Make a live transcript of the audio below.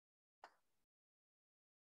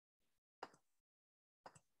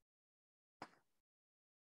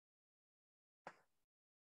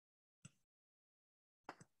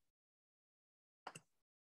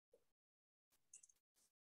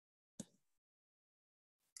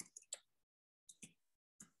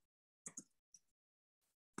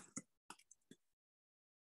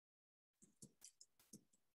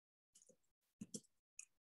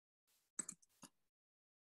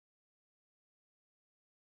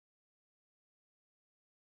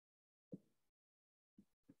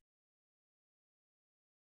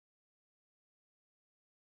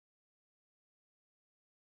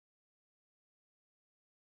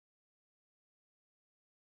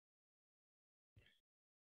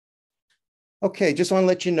Okay, just want to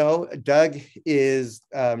let you know, Doug is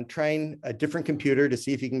trying a different computer to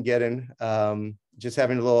see if he can get in. Just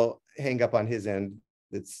having a little hang up on his end.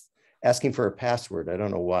 It's asking for a password. I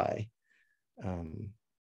don't know why.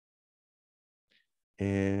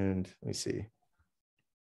 And let me see.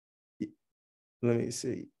 Let me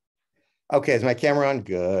see. Okay, is my camera on?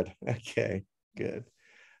 Good. Okay, good.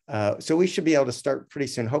 So we should be able to start pretty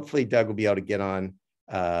soon. Hopefully Doug will be able to get on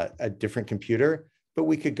a different computer, but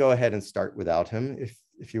we could go ahead and start without him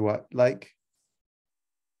if you want, like.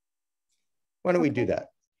 Why don't we do that?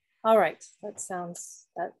 All right,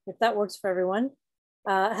 if that works for everyone.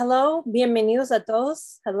 Hello, bienvenidos a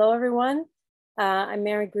todos. Hello, everyone. I'm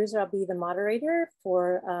Mary Gruser. I'll be the moderator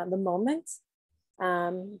for the moment.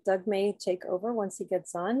 Doug may take over once he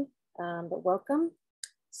gets on, but welcome.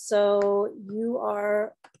 So you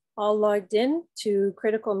are all logged in to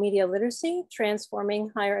Critical Media Literacy,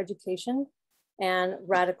 Transforming Higher Education and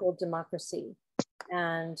Radical Democracy.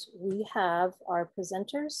 And we have our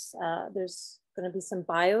presenters. There's going to be some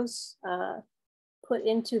bios put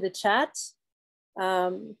into the chat,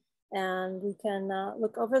 and we can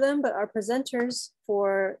look over them. But our presenters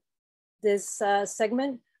for this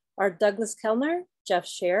segment are Douglas Kellner, Jeff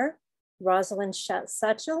Scher, Roslyn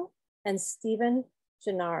Satchel, and Stephen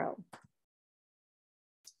Gennaro.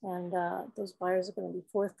 And those bios are going to be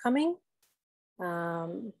forthcoming.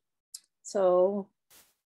 So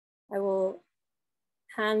I will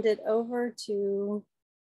hand it over to,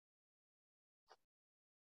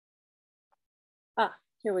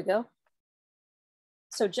 here we go.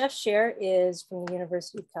 So Jeff Scher is from the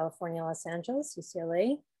University of California, Los Angeles,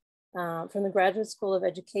 UCLA, from the Graduate School of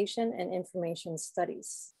Education and Information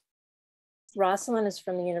Studies. Roslyn is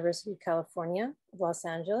from the University of California, Los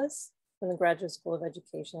Angeles, from the Graduate School of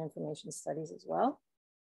Education and Information Studies as well.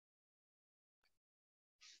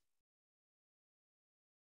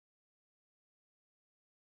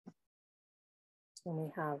 And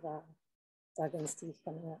we have Doug and Steve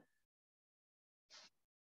coming up.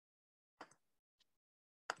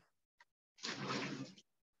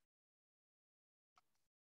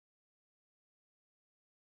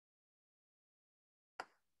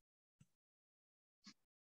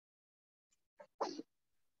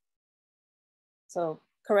 So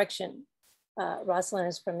correction, Roslyn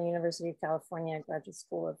is from the University of California Graduate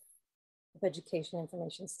School of Education and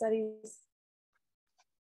Information Studies.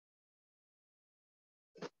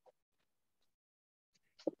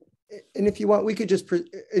 And if you want, we could just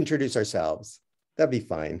introduce ourselves. That'd be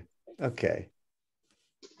fine. Okay.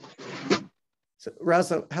 So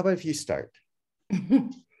Roslyn, how about if you start?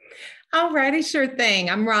 All righty, sure thing.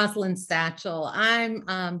 I'm Roslyn Satchel. I'm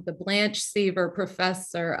the Blanche Seaver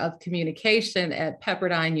Professor of Communication at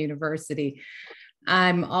Pepperdine University.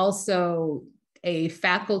 I'm also a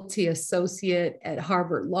faculty associate at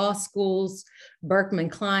Harvard Law School's Berkman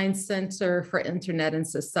Klein Center for Internet and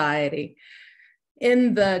Society.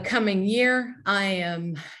 In the coming year, I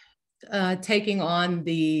am taking on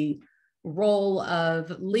the role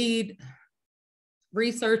of lead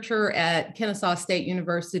researcher at Kennesaw State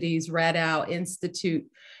University's Radow Institute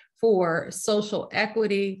for Social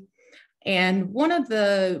Equity. And one of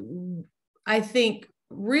the, I think,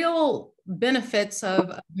 real benefits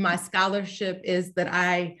of my scholarship is that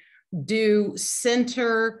I do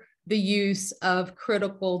center the use of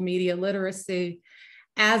critical media literacy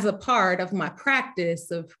as a part of my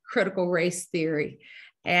practice of critical race theory,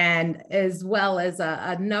 and as well as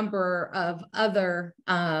a number of other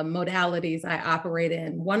modalities I operate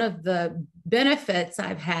in. One of the benefits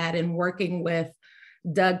I've had in working with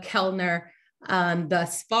Doug Kellner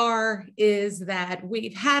thus far is that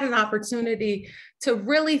we've had an opportunity to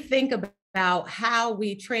really think about how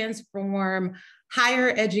we transform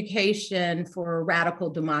higher education for radical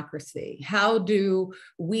democracy. How do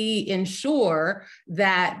we ensure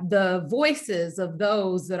that the voices of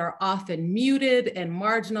those that are often muted and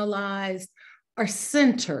marginalized are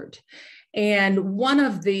centered? And one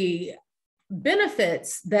of the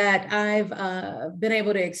benefits that I've been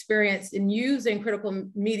able to experience in using critical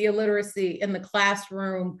media literacy in the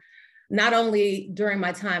classroom, not only during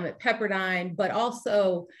my time at Pepperdine, but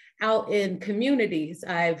also out in communities.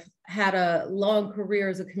 I've had a long career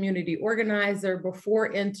as a community organizer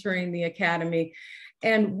before entering the academy.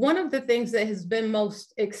 And one of the things that has been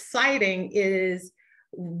most exciting is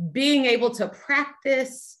being able to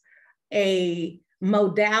practice a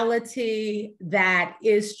modality that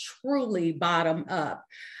is truly bottom up.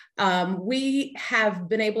 We have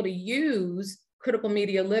been able to use critical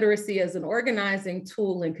media literacy as an organizing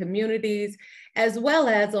tool in communities, as well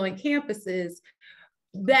as on campuses,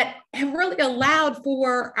 that have really allowed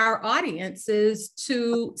for our audiences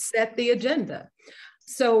to set the agenda.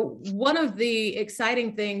 So one of the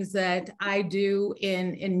exciting things that I do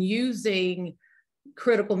in using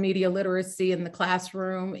critical media literacy in the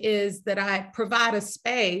classroom is that I provide a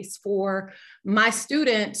space for my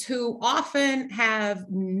students who often have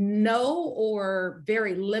no or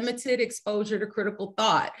very limited exposure to critical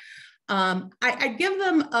thought. I give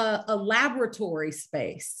them a laboratory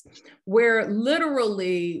space where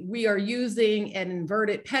literally we are using an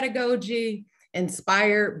inverted pedagogy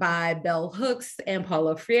inspired by bell hooks and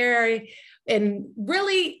Paulo Freire, and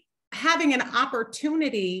really having an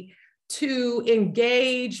opportunity to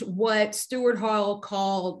engage what Stuart Hall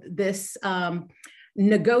called this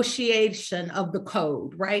negotiation of the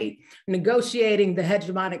code, right? Negotiating the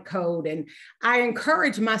hegemonic code. And I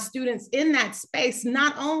encourage my students in that space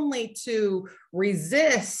not only to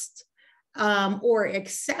resist or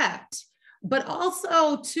accept, but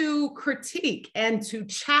also to critique and to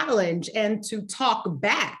challenge and to talk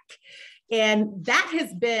back. And that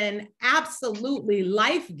has been absolutely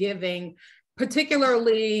life-giving,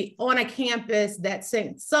 particularly on a campus that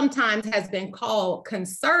sometimes has been called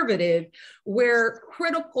conservative, where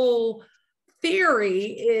critical theory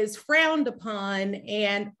is frowned upon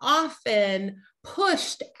and often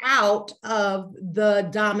pushed out of the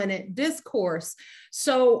dominant discourse.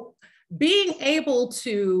 So being able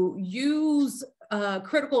to use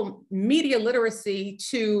critical media literacy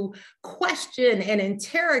to question and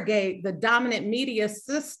interrogate the dominant media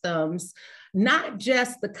systems, not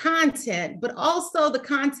just the content, but also the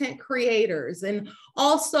content creators and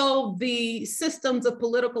also the systems of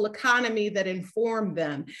political economy that inform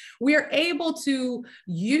them. We're able to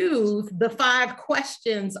use the 5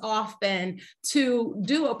 questions often to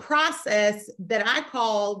do a process that I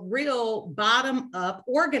call real bottom-up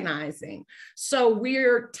organizing. So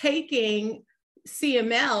we're taking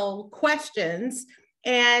CML questions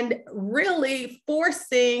and really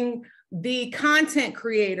forcing the content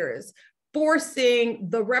creators, forcing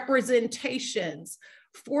the representations,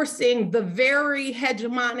 forcing the very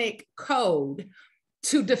hegemonic code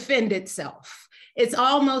to defend itself. It's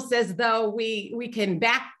almost as though we can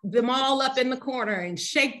back them all up in the corner and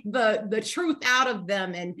shake the truth out of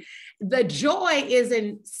them. And the joy is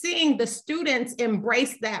in seeing the students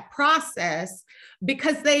embrace that process,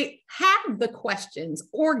 because they have the questions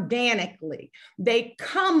organically. They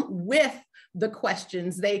come with the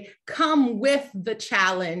questions, they come with the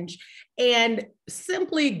challenge, and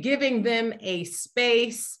simply giving them a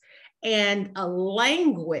space and a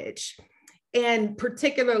language, and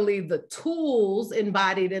particularly the tools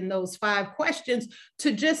embodied in those 5 questions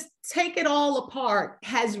to just take it all apart,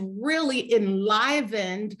 has really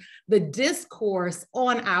enlivened the discourse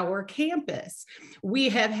on our campus. We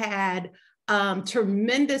have had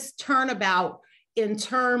tremendous turnabout in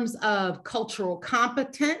terms of cultural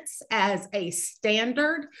competence as a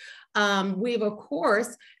standard. We've, of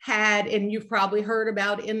course, had, and you've probably heard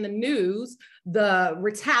about in the news, the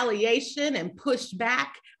retaliation and pushback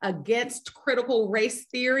against critical race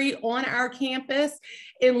theory on our campus,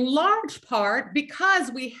 in large part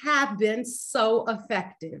because we have been so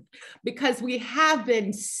effective, because we have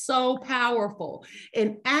been so powerful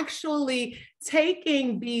in actually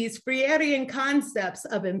taking these Freirean concepts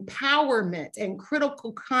of empowerment and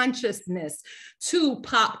critical consciousness to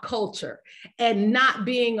pop culture and not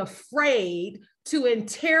being afraid to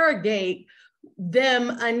interrogate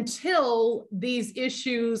them until these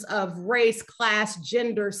issues of race, class,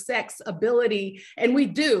 gender, sex, ability, and we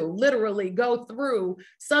do literally go through,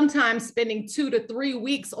 sometimes spending 2 to 3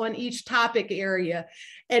 weeks on each topic area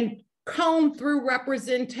and comb through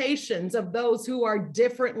representations of those who are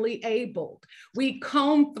differently abled. We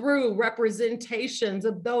comb through representations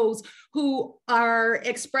of those who are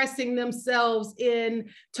expressing themselves in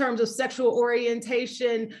terms of sexual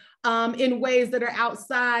orientation in ways that are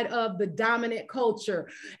outside of the dominant culture,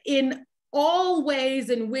 in all ways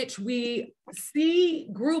in which we see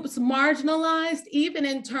groups marginalized, even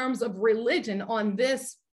in terms of religion on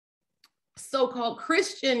this so-called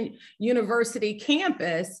Christian university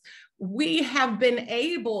campus. We have been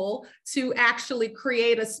able to actually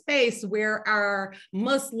create a space where our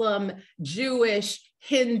Muslim, Jewish,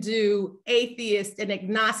 Hindu, atheist, and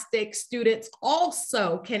agnostic students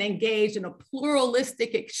also can engage in a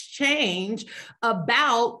pluralistic exchange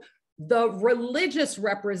about the religious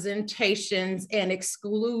representations and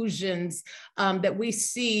exclusions that we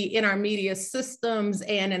see in our media systems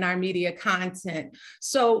and in our media content.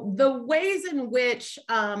 So the ways in which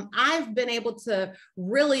I've been able to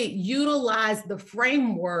really utilize the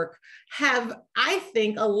framework have, I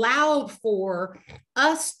think, allowed for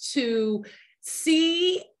us to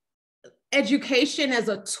see education as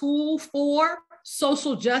a tool for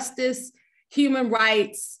social justice, human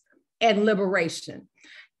rights, and liberation.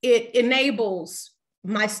 It enables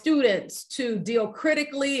my students to deal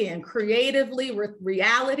critically and creatively with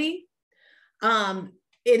reality.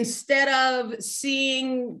 Instead of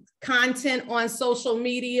seeing content on social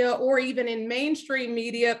media or even in mainstream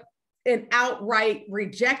media and outright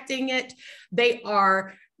rejecting it, they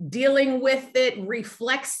are dealing with it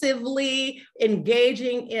reflexively,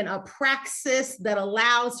 engaging in a praxis that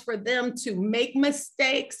allows for them to make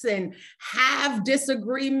mistakes and have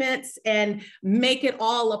disagreements and make it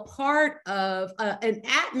all a part of an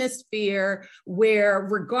atmosphere where,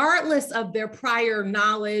 regardless of their prior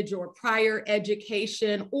knowledge or prior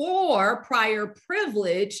education or prior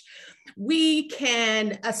privilege, we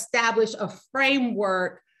can establish a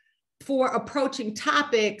framework for approaching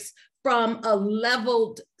topics from a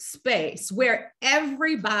leveled space where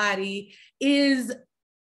everybody is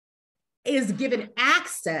given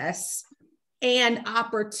access and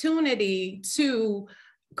opportunity to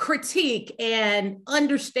critique and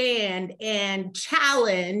understand and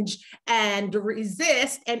challenge and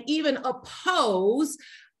resist and even oppose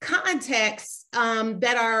contexts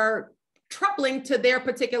that are troubling to their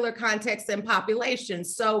particular context and population.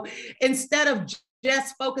 So instead of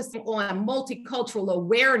just focusing on multicultural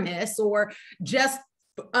awareness or just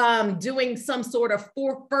doing some sort of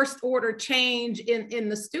first order change in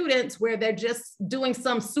the students where they're just doing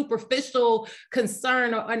some superficial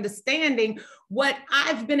concern or understanding, what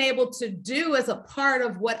I've been able to do as a part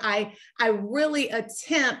of what I really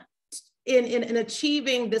attempt in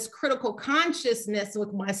achieving this critical consciousness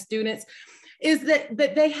with my students is that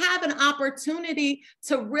they have an opportunity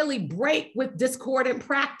to really break with discordant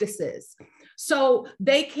practices. So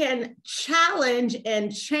they can challenge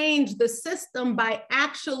and change the system by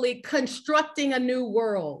actually constructing a new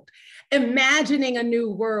world, imagining a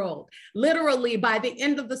new world. Literally, by the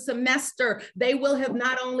end of the semester, they will have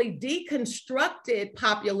not only deconstructed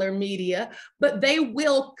popular media, but they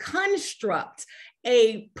will construct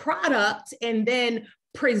a product and then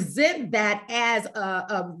present that as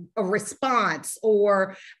a response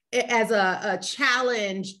or as a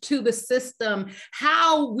challenge to the system,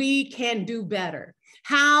 how we can do better,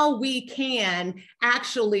 how we can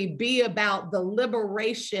actually be about the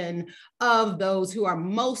liberation of those who are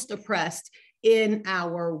most oppressed in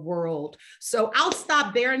our world. So I'll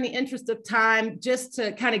stop there in the interest of time, just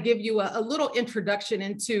to kind of give you a little introduction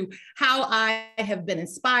into how I have been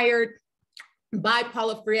inspired by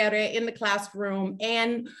Paulo Freire in the classroom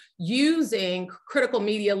and using critical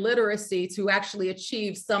media literacy to actually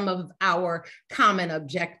achieve some of our common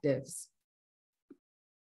objectives.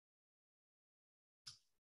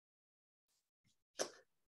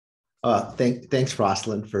 Thanks,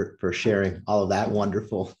 Roslyn, for sharing all of that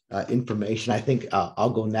wonderful information. I think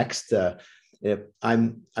I'll go next.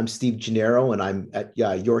 I'm Steve Gennaro, and I'm at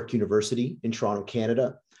York University in Toronto,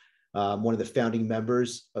 Canada. One of the founding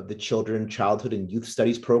members of the Childhood and Youth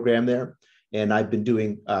Studies program there. And I've been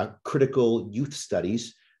doing critical youth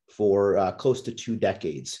studies for close to 2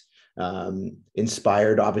 decades,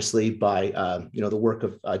 inspired obviously by the work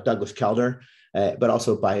of Douglas Kellner, but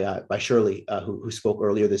also by Shirley, who spoke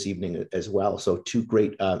earlier this evening as well. So 2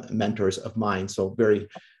 great mentors of mine. So very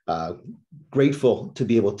grateful to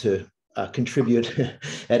be able to contribute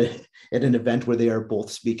at an event where they are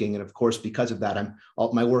both speaking. And of course, because of that,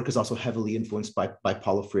 my work is also heavily influenced by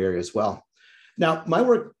Paulo Freire as well. Now, my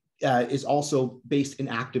work is also based in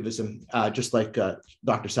activism, just like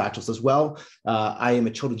Dr. Satchel's as well. I am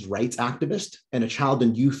a children's rights activist and a child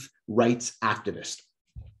and youth rights activist.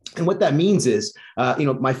 And what that means is,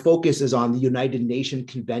 my focus is on the United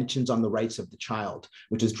Nations Conventions on the Rights of the Child,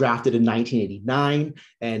 which was drafted in 1989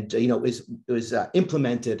 and, was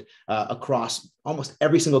implemented across almost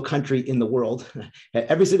every single country in the world.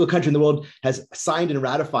 Every single country in the world has signed and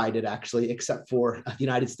ratified it, actually, except for the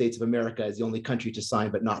United States of America is the only country to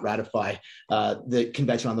sign but not ratify the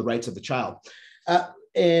Convention on the Rights of the Child.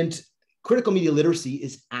 And critical media literacy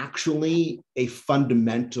is actually a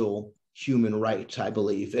fundamental human right, I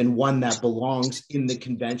believe, and one that belongs in the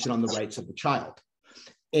Convention on the Rights of the Child.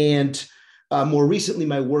 And more recently,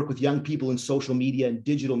 my work with young people in social media and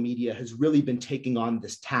digital media has really been taking on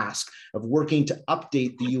this task of working to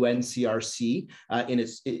update the UNCRC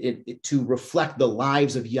to reflect the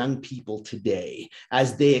lives of young people today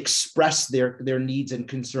as they express their needs and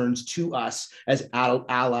concerns to us as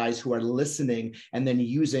allies who are listening and then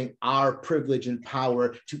using our privilege and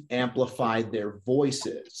power to amplify their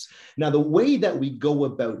voices. Now, the way that we go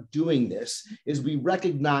about doing this is we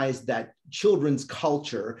recognize that children's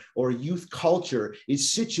culture or youth culture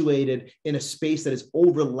is situated in a space that is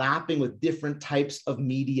overlapping with different types of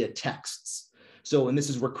media texts. So, and this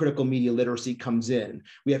is where critical media literacy comes in.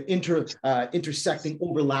 We have intersecting,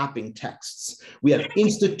 overlapping texts. We have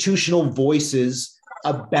institutional voices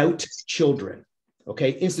about children.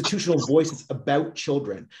 Okay, institutional voices about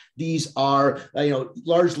children. These are,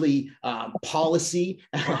 largely policy,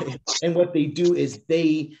 and what they do is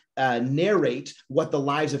they narrate what the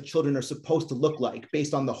lives of children are supposed to look like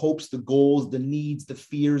based on the hopes, the goals, the needs, the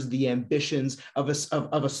fears, the ambitions of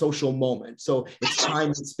a social moment. So it's time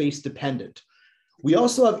and space dependent. We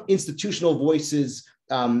also have institutional voices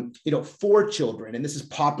for children. And this is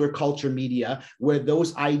popular culture media, where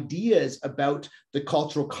those ideas about the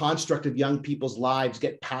cultural construct of young people's lives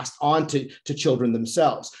get passed on to children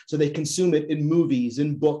themselves. So they consume it in movies,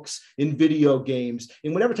 in books, in video games,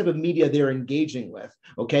 in whatever type of media they're engaging with,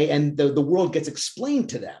 okay? And the world gets explained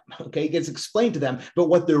to them, okay? It gets explained to them about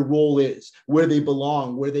what their role is, where they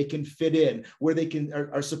belong, where they can fit in, where they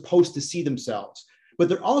are supposed to see themselves. But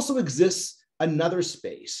there also exists another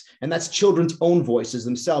space, and that's children's own voices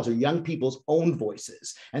themselves, or young people's own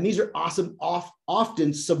voices. And these are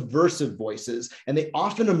often subversive voices, and they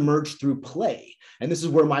often emerge through play. And this is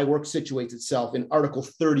where my work situates itself in Article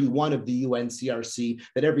 31 of the UNCRC,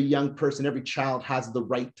 that every young person, every child has the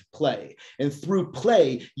right to play. And through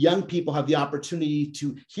play, young people have the opportunity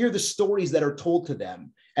to hear the stories that are told to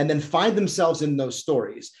them, and then find themselves in those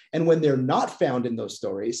stories. And when they're not found in those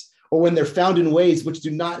stories, or when they're found in ways which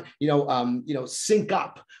do not, sync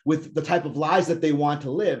up with the type of lives that they want to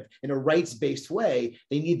live in a rights-based way,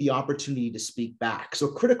 they need the opportunity to speak back. So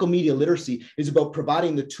critical media literacy is about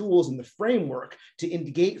providing the tools and the framework to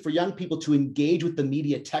engage, for young people to engage with the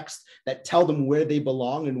media texts that tell them where they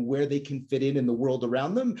belong and where they can fit in the world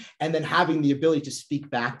around them, and then having the ability to speak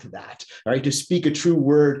back to that, all right, to speak a true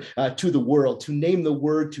word to the world, to name the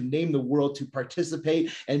word, to name the world, to participate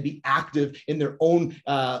and be active in their own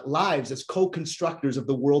lives as co-constructors of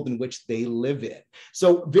the world in which they live in.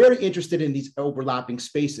 So very interested in these overlapping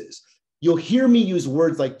spaces. You'll hear me use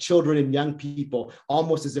words like children and young people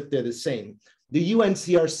almost as if they're the same. The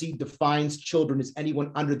UNCRC defines children as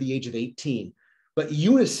anyone under the age of 18. But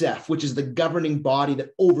UNICEF, which is the governing body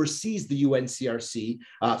that oversees the UNCRC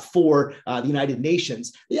for the United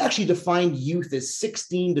Nations, they actually define youth as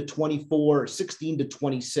 16 to 24, or 16 to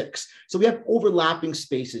 26. So we have overlapping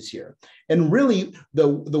spaces here. And really, the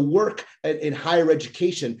work in higher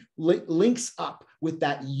education links up with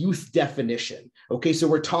that youth definition. Okay, so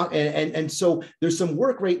we're talking, and so there's some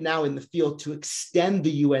work right now in the field to extend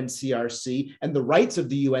the UNCRC and the rights of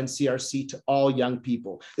the UNCRC to all young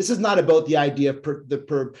people. This is not about the idea of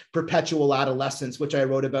perpetual adolescence, which I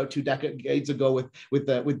wrote about 2 decades ago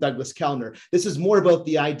with Douglas Kellner. This is more about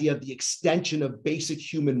the idea of the extension of basic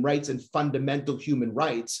human rights and fundamental human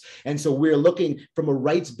rights. And so we're looking from a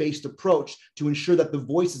rights-based approach to ensure that the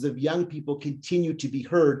voices of young people continue to be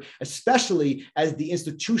heard, especially as the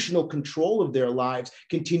institutional control of their lives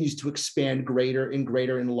continues to expand greater and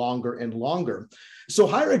greater and longer. So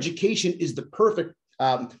higher education is the perfect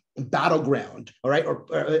battleground, all right,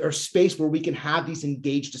 or space where we can have these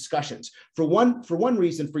engaged discussions. For one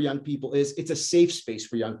reason for young people is it's a safe space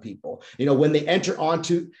for young people. When they enter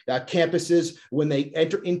onto campuses, when they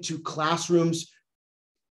enter into classrooms,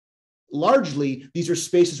 largely, these are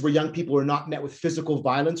spaces where young people are not met with physical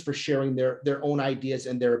violence for sharing their own ideas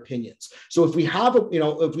and their opinions. So if we have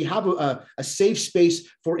a safe space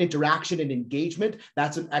for interaction and engagement,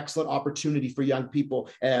 that's an excellent opportunity for young people.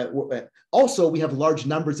 Also, we have large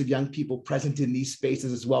numbers of young people present in these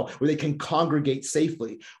spaces as well, where they can congregate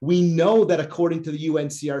safely. We know that according to the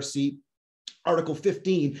UNCRC, Article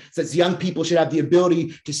 15 says young people should have the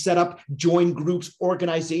ability to set up, join groups,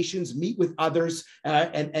 organizations, meet with others,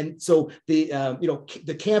 and so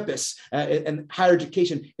the campus and higher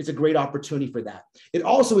education is a great opportunity for that. It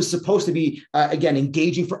also is supposed to be again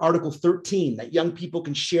engaging for Article 13, that young people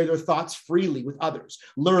can share their thoughts freely with others,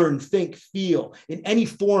 learn, think, feel in any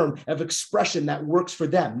form of expression that works for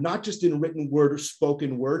them, not just in written word or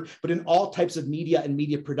spoken word, but in all types of media and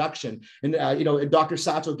media production. And Dr.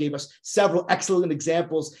 Satchel gave us several excellent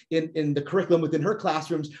examples in the curriculum within her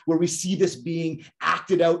classrooms where we see this being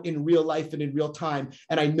acted out in real life and in real time.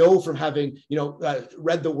 And I know from having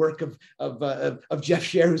read the work of Jeff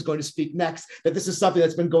Scher, who's going to speak next, that this is something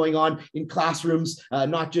that's been going on in classrooms,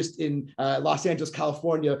 not just in Los Angeles,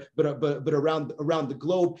 California, but around the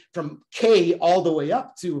globe, from K all the way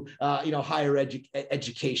up to higher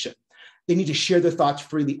education. They need to share their thoughts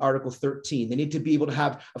freely, Article 13. They need to be able to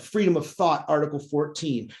have a freedom of thought, Article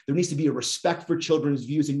 14. There needs to be a respect for children's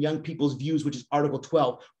views and young people's views, which is Article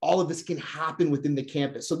 12. All of this can happen within the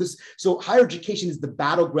campus. So higher education is the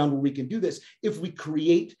battleground where we can do this if we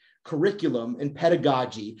create curriculum and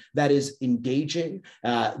pedagogy that is engaging,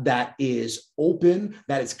 that is open,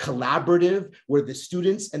 that is collaborative, where the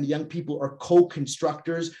students and the young people are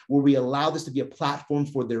co-constructors, where we allow this to be a platform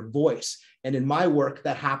for their voice. And in my work,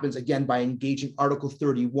 that happens again by engaging Article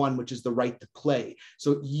 31, which is the right to play.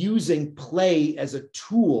 So using play as a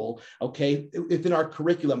tool, okay, within our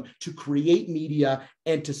curriculum to create media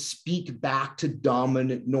and to speak back to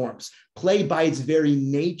dominant norms. Play by its very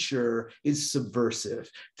nature is subversive.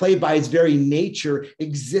 Play by its very nature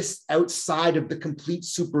exists outside of the complete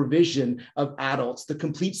supervision of adults, the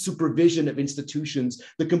complete supervision of institutions,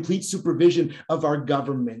 the complete supervision of our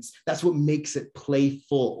governments. That's what makes it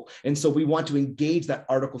playful. And so we want to engage that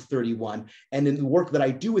Article 31. And in the work that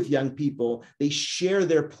I do with young people, they share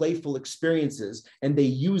their playful experiences and they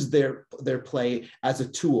use their play as a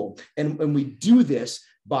tool. And when we do this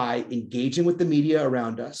by engaging with the media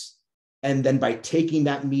around us, and then by taking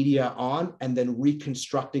that media on and then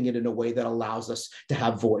reconstructing it in a way that allows us to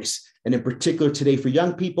have voice. And in particular today for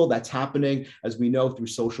young people, that's happening, as we know, through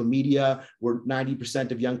social media, where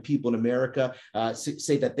 90% of young people in America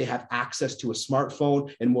say that they have access to a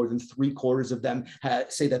smartphone, and more than 3/4 of them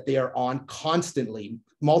say that they are on constantly,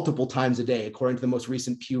 multiple times a day, according to the most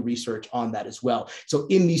recent Pew research on that as well. So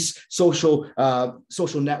in these social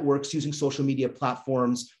networks, using social media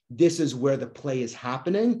platforms, this is where the play is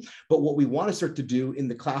happening. But what we want to start to do in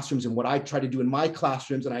the classrooms, and what I try to do in my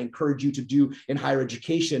classrooms, and I encourage you to do in higher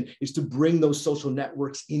education, is to bring those social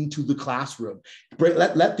networks into the classroom.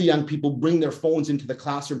 Let the young people bring their phones into the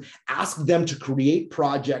classroom, ask them to create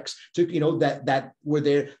projects to, that where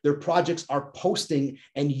their projects are posting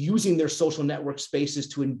and using their social network spaces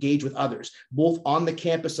to engage with others, both on the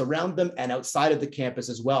campus around them and outside of the campus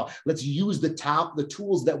as well. Let's use the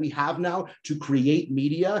tools that we have now to create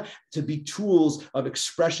media to be tools of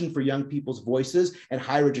expression for young people's voices, and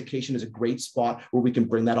higher education is a great spot where we can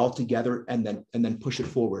bring that all together and then push it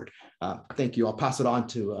forward. Thank you. I'll pass it on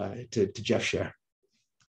to Jeff Scher.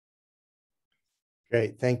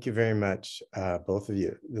 Great. Thank you very much, both of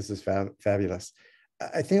you. This is fabulous.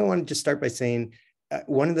 I think I wanted to start by saying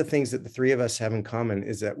one of the things that the three of us have in common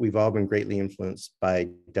is that we've all been greatly influenced by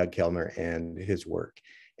Doug Kellner and his work.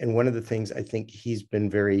 And one of the things I think he's been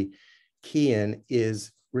very key in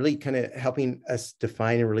is really kind of helping us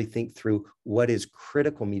define and really think through what is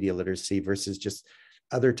critical media literacy versus just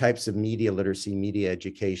other types of media literacy, media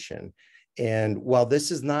education. And while this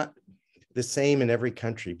is not the same in every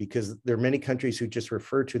country, because there are many countries who just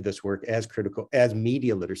refer to this work as critical, as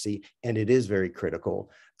media literacy, and it is very critical.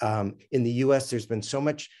 In the US, there's been so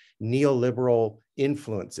much neoliberal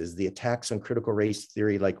influences, the attacks on critical race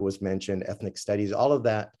theory, like was mentioned, ethnic studies, all of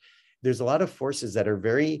that. There's a lot of forces that are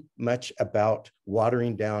very much about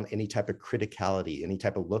watering down any type of criticality, any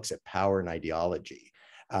type of looks at power and ideology.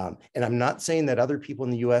 And I'm not saying that other people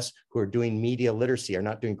in the US who are doing media literacy are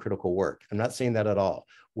not doing critical work. I'm not saying that at all.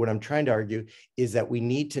 What I'm trying to argue is that we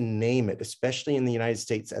need to name it, especially in the United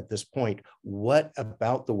States at this point, what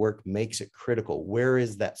about the work makes it critical? Where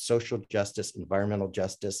is that social justice, environmental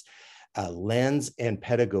justice lens and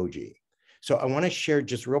pedagogy? So I want to share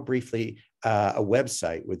just real briefly a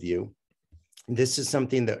website with you. This is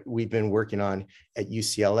something that we've been working on at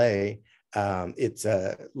UCLA. It's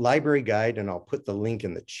a library guide, and I'll put the link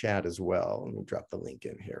in the chat as well. Let me drop the link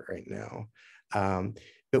in here right now.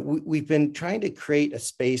 But we've been trying to create a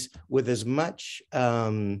space with as much,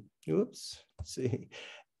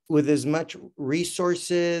 with as much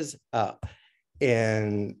resources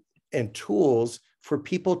and tools for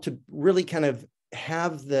people to really kind of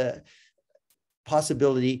have the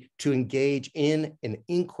possibility to engage in an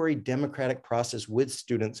inquiry democratic process with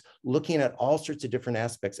students, looking at all sorts of different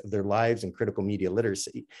aspects of their lives and critical media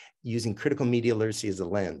literacy, using critical media literacy as a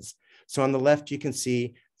lens. So on the left, you can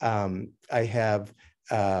see we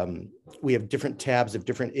have different tabs of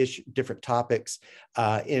different topics.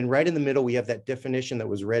 And right in the middle, we have that definition that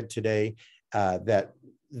was read today that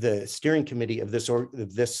the steering committee of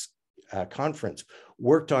this conference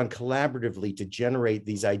worked on collaboratively to generate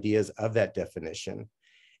these ideas of that definition.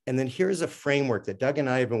 And then here's a framework that Doug and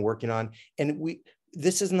I have been working on. And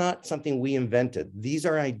this is not something we invented. These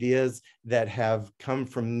are ideas that have come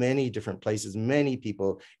from many different places, many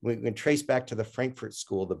people. We can trace back to the Frankfurt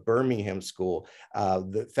School, the Birmingham School,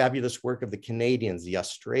 the fabulous work of the Canadians, the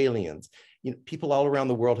Australians. People all around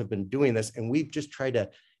the world have been doing this, and we've just tried to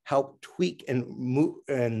help tweak and move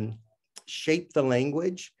and shape the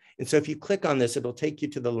language. And so if you click on this, it'll take you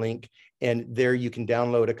to the link, and there you can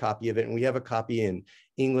download a copy of it. And we have a copy in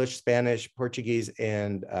English, Spanish, Portuguese,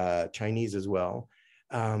 and Chinese as well.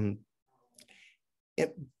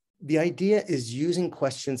 the idea is using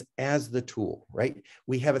questions as the tool, right?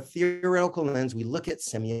 We have a theoretical lens. We look at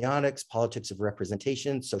semiotics, politics of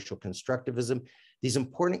representation, social constructivism, these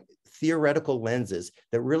important theoretical lenses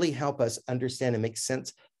that really help us understand and make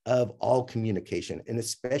sense of all communication, and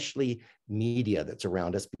especially media that's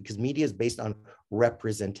around us, because media is based on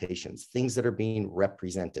representations, things that are being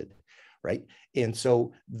represented, right? And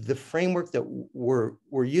so the framework that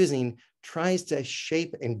we're using tries to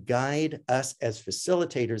shape and guide us as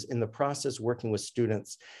facilitators in the process, working with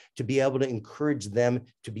students to be able to encourage them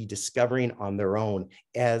to be discovering on their own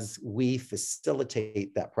as we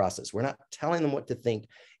facilitate that process. We're not telling them what to think.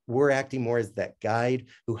 We're acting more as that guide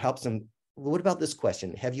who helps them. What about this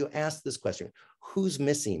question? Have you asked this question? Who's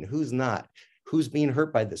missing? Who's not? Who's being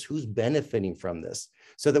hurt by this? Who's benefiting from this?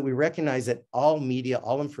 So that we recognize that all media,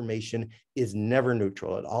 all information is never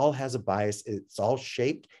neutral. It all has a bias. It's all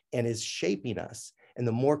shaped and is shaping us. And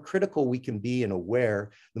the more critical we can be and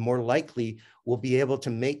aware, the more likely we'll be able to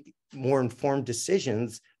make more informed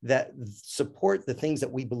decisions that support the things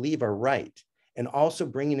that we believe are right. And also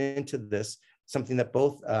bringing into this something that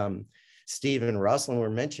both Steve and Roslyn were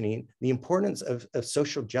mentioning, the importance of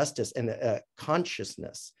social justice and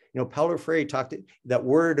consciousness. You know, Paulo Freire talked, that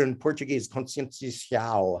word in Portuguese,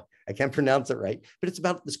 consciencial, I can't pronounce it right, but it's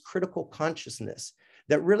about this critical consciousness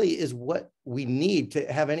that really is what we need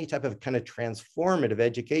to have any type of kind of transformative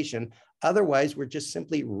education. Otherwise, we're just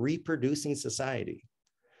simply reproducing society.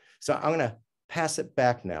 So I'm gonna pass it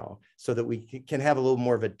back now so that we can have a little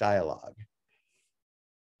more of a dialogue.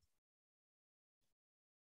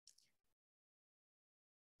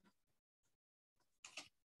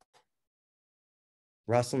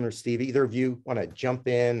 Roslyn or Steve, either of you want to jump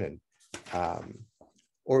in, and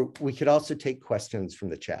or we could also take questions from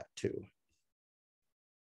the chat too.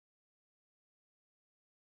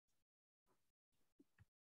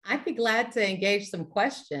 I'd be glad to engage some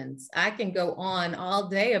questions. I can go on all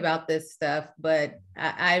day about this stuff, but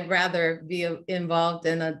I'd rather be involved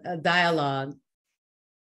in a dialogue.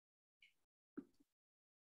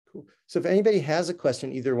 Cool. So if anybody has a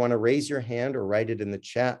question, either want to raise your hand or write it in the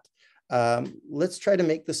chat. Let's try to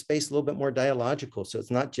make the space a little bit more dialogical. So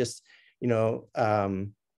it's not just, you know,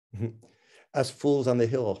 us fools on the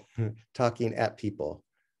hill talking at people.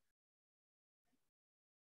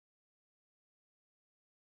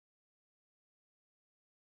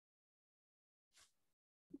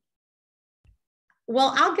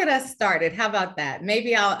 Well, I'll get us started. How about that?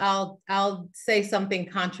 Maybe I'll say something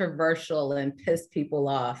controversial and piss people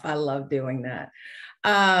off. I love doing that.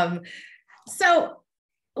 So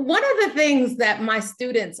one of the things that my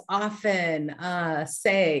students often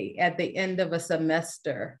say at the end of a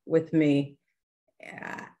semester with me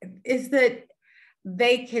is that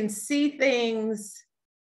they can see things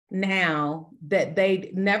now that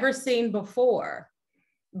they'd never seen before,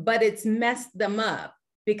 but it's messed them up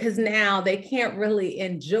because now they can't really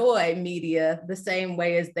enjoy media the same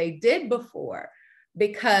way as they did before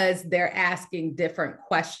because they're asking different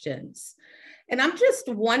questions. And I'm just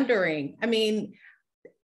wondering, I mean,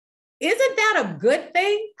 isn't that a good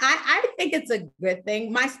thing? I think it's a good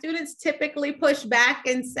thing. My students typically push back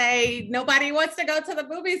and say, nobody wants to go to the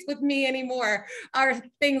movies with me anymore, or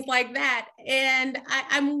things like that. And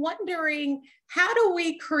I'm wondering, how do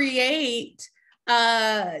we create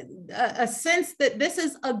a sense that this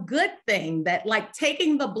is a good thing, that like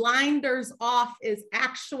taking the blinders off is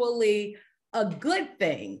actually a good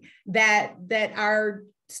thing, that our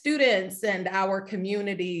students and our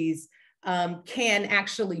communities can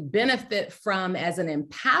actually benefit from as an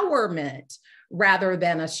empowerment rather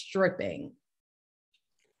than a stripping?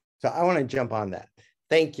 So I want to jump on that.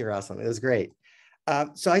 Thank you, Roslyn. It was great.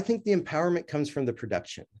 So I think the empowerment comes from the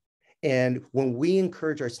production. And when we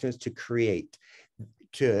encourage our students to create,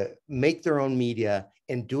 to make their own media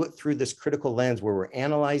and do it through this critical lens where we're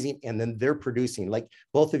analyzing and then they're producing, like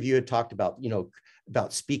both of you had talked about, you know,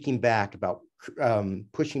 about speaking back, about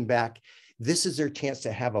pushing back. This is their chance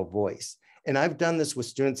to have a voice. And I've done this with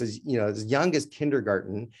students as, you know, as young as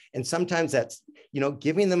kindergarten. And sometimes that's, you know,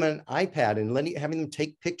 giving them an iPad and having them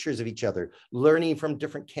take pictures of each other, learning from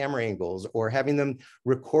different camera angles, or having them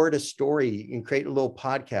record a story and create a little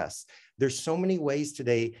podcast. There's so many ways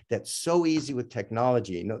today that's so easy with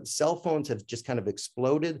technology. You know, cell phones have just kind of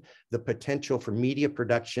exploded the potential for media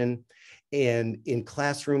production. And in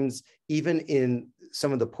classrooms, even in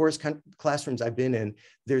some of the poorest classrooms I've been in,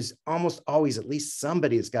 there's almost always at least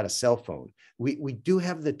somebody that's got a cell phone. We do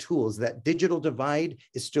have the tools. That digital divide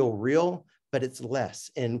is still real, but it's less.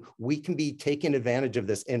 And we can be taking advantage of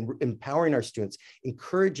this and empowering our students,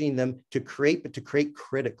 encouraging them to create, but to create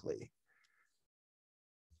critically.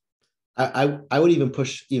 I would even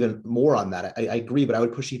push even more on that. I agree, but I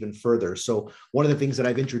would push even further. So one of the things that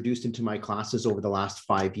I've introduced into my classes over the last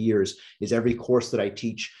 5 years is every course that I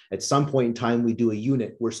teach, at some point in time, we do a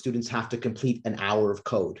unit where students have to complete an hour of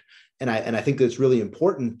code. And I think that it's really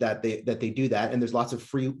important that they do that. And there's lots of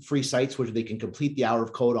free sites where they can complete the hour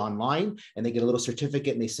of code online, and they get a little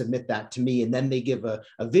certificate and they submit that to me. And then they give a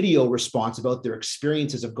video response about their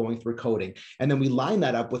experiences of going through coding. And then we line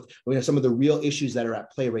that up with some of the real issues that are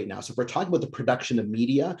at play right now. So if we're talking about the production of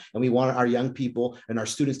media, and we want our young people and our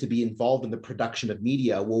students to be involved in the production of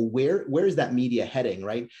media, well, where is that media heading,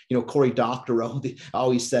 right? Cory Doctorow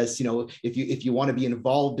always says, if you want to be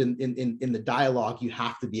involved in the dialogue, you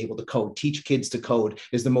have to be able to code. Teach kids to code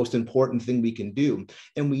is the most important thing we can do.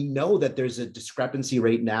 And we know that there's a discrepancy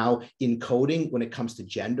right now in coding when it comes to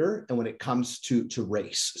gender and when it comes to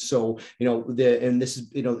race. So, this is,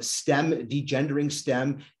 STEM, degendering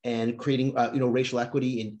STEM and creating, racial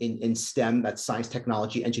equity in STEM, that's science,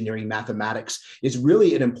 technology, engineering, mathematics, is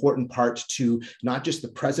really an important part to not just the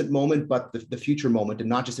present moment, but the future moment, and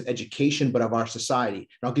not just of education, but of our society. And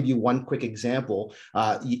I'll give you one quick example.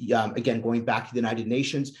 Again, going back to the United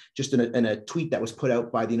Nations, just in a tweet that was put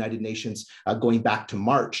out by the United Nations going back to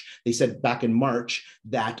March. They said back in March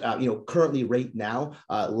that, currently right now,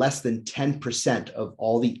 less than 10% of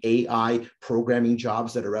all the AI programming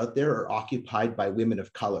jobs that are out there are occupied by women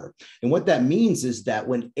of color. And what that means is that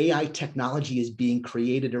when AI technology is being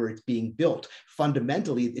created or it's being built,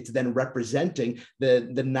 fundamentally, it's then representing the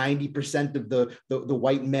 90% of the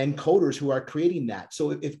white men coders who are creating that.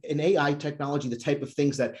 So if an AI technology, the type of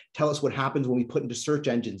things that tell us what happens when we put into search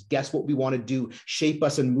engines, guess what we want to do, shape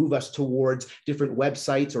us and move us towards different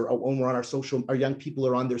websites, or when we're on our young people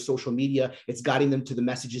are on their social media, it's guiding them to the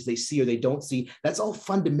messages they see or they don't see. That's all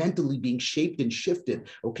fundamentally being shaped and shifted,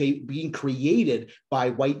 okay, being created by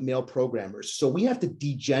white male programmers. So we have to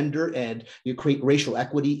degender and create racial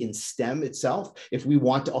equity in STEM itself if we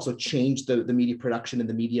want to also change the media production and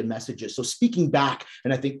the media messages. So speaking back,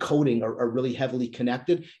 and I think coding are really heavily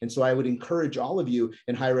connected. And so I would encourage all of you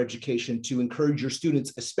in higher education to encourage your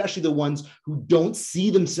students, especially the ones who don't see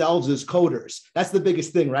themselves as coders. That's the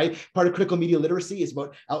biggest thing, right? Part of critical media literacy is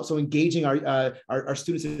about also engaging our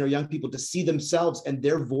students and our young people to see themselves and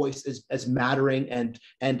their voice as mattering and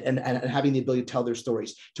having the ability to tell their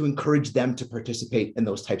stories, to encourage them to participate in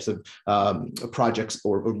those types of projects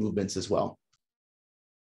or movements as well.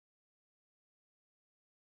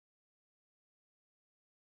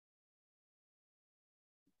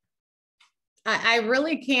 I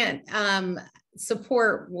really can't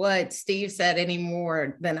support what Steve said any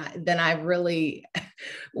more than I really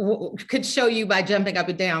could show you by jumping up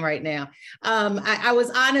and down right now. I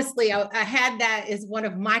was honestly, I had that as one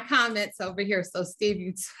of my comments over here. So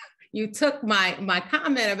Steve, you took my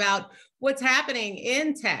comment about what's happening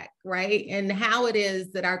in tech, right? And how it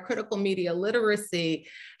is that our critical media literacy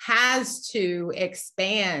has to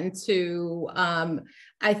expand to,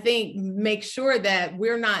 I think, make sure that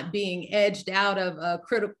we're not being edged out of a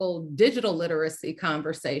critical digital literacy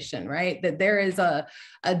conversation, right? That there is a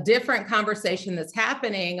different conversation that's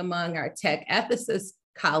happening among our tech ethicist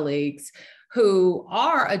colleagues who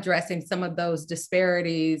are addressing some of those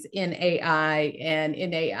disparities in AI and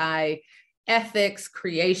in AI ethics,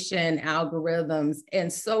 creation, algorithms,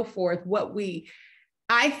 and so forth. What we,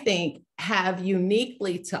 I think, have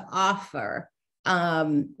uniquely to offer,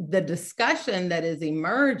 the discussion that is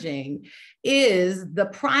emerging, is the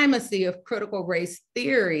primacy of critical race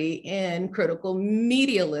theory in critical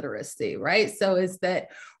media literacy, right? So it's that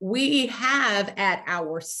we have at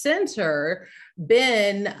our center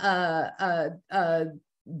been a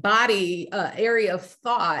body, area of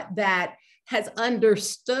thought that has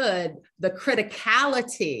understood the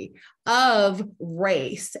criticality of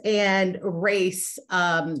race and race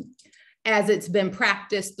as it's been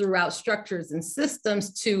practiced throughout structures and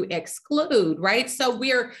systems to exclude, right? So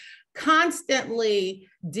we're constantly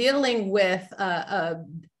dealing with an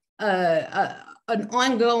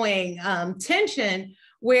ongoing tension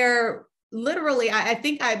where literally, I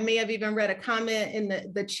think I may have even read a comment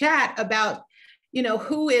in the chat about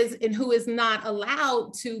who is and who is not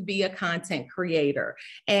allowed to be a content creator,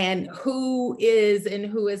 and who is and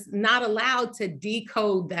who is not allowed to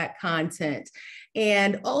decode that content.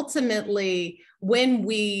 And ultimately, when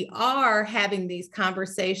we are having these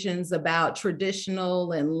conversations about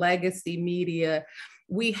traditional and legacy media,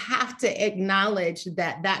 we have to acknowledge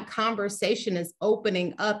that that conversation is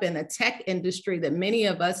opening up in a tech industry that many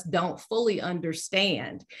of us don't fully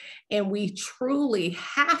understand. And we truly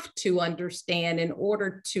have to understand in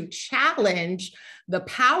order to challenge the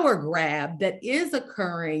power grab that is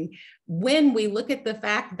occurring when we look at the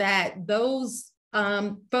fact that those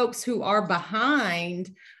folks who are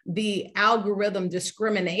behind the algorithm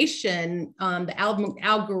discrimination, the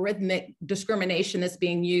algorithmic discrimination that's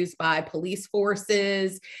being used by police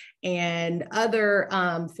forces and other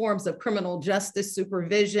forms of criminal justice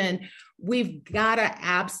supervision. We've got to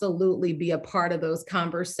absolutely be a part of those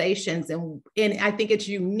conversations. And I think it's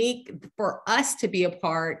unique for us to be a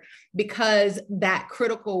part because that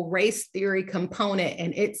critical race theory component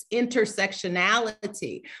and its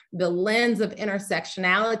intersectionality, the lens of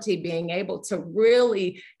intersectionality, being able to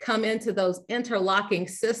really come into those interlocking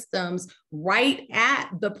systems right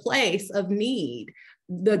at the place of need,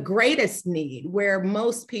 the greatest need, where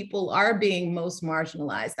most people are being most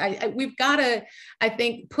marginalized. We've got to, I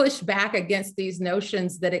think, push back against these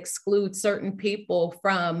notions that exclude certain people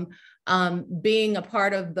from being a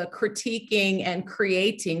part of the critiquing and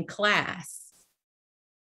creating class.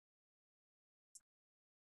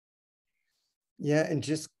 Yeah, and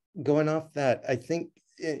just going off that, I think,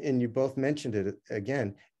 and you both mentioned it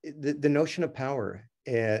again, the notion of power,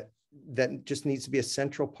 that just needs to be a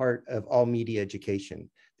central part of all media education,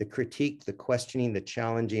 the critique, the questioning, the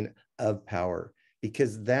challenging of power,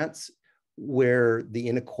 because that's where the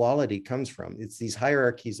inequality comes from. It's these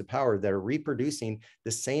hierarchies of power that are reproducing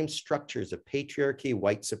the same structures of patriarchy,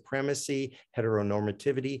 white supremacy,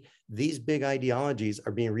 heteronormativity. These big ideologies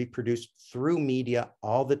are being reproduced through media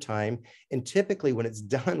all the time. And typically when it's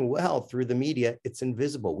done well through the media, it's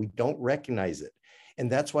invisible. We don't recognize it. And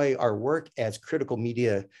that's why our work as critical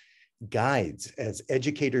media guides, as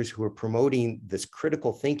educators who are promoting this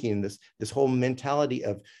critical thinking, this whole mentality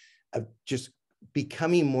of just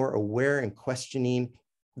becoming more aware and questioning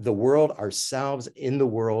the world, ourselves in the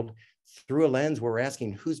world, through a lens where we're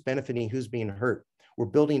asking who's benefiting, who's being hurt. We're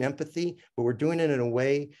building empathy, but we're doing it in a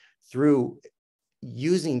way through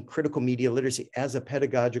using critical media literacy as a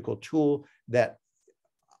pedagogical tool that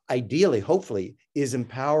ideally, hopefully, is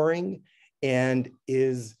empowering and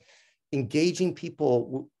is engaging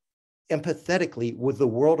people empathetically with the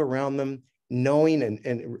world around them, knowing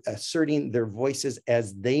and asserting their voices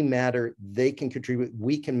as they matter, they can contribute,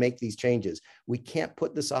 we can make these changes. We can't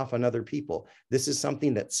put this off on other people. This is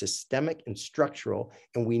something that's systemic and structural,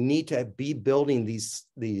 and we need to be building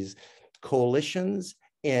these coalitions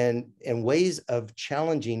and ways of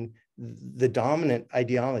challenging the dominant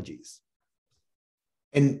ideologies.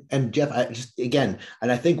 And Jeff, I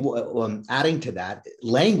think adding to that,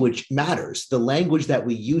 language matters. The language that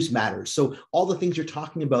we use matters. So all the things you're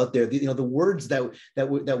talking about there, the words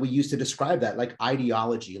that we use to describe that, like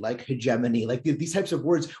ideology, like hegemony, like these types of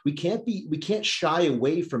words, we can't shy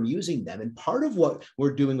away from using them. And part of what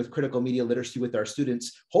we're doing with critical media literacy with our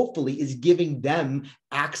students, hopefully, is giving them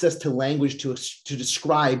access to language to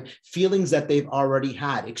describe feelings that they've already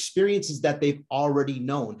had, experiences that they've already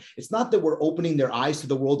known. It's not that we're opening their eyes to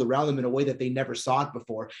the world around them in a way that they never saw it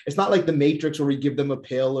before. It's not like the Matrix where we give them a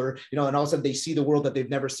pill or, and all of a sudden they see the world that they've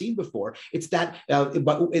never seen before. It's that,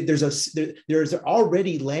 but there's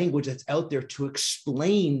already language that's out there to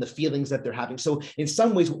explain the feelings that they're having. So in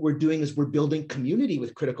some ways, what we're doing is we're building community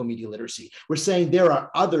with critical media literacy. We're saying there are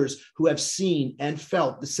others who have seen and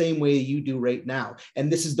felt the same way you do right now.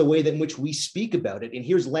 And this is the way in which we speak about it. And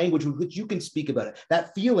here's language with which you can speak about it.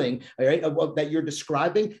 That feeling, right, that you're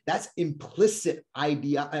describing, that's implicit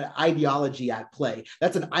ideology at play.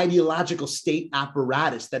 That's an ideological state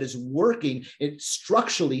apparatus that is working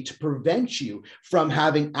structurally to prevent you from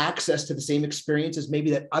having access to the same experiences maybe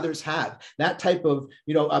that others have. That type of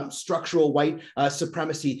structural white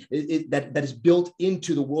supremacy that is built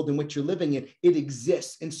into the world in which you're living in, it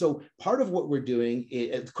exists. And so part of what we're doing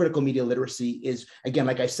at critical media literacy is, again,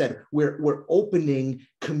 like I said, we're opening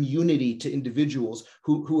community to individuals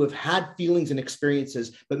who have had feelings and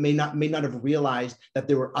experiences, but may not have realized that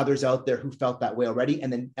there were others out there who felt that way already,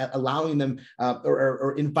 and then allowing them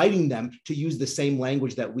or inviting them to use the same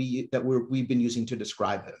language that we've been using to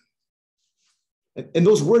describe it. And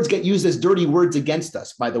those words get used as dirty words against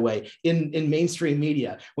us, by the way, in mainstream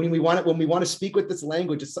media. When we want to speak with this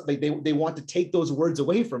language, it's like they want to take those words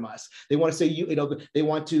away from us. They want to say they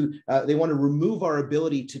want to remove our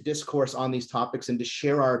ability to discourse on these topics and to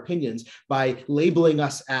share our opinions by labeling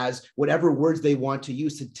us as whatever words they want to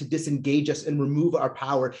use to disengage us and remove our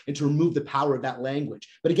power and to remove the power of that language.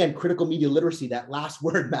 But again, critical media literacy, that last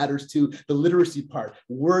word matters to the literacy part.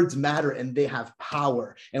 Words matter and they have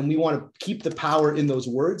power, and we want to keep the power in those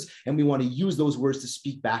words, and we want to use those words to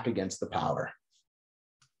speak back against the power.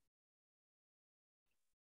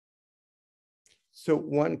 So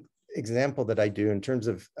one example that I do in terms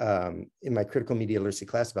of in my critical media literacy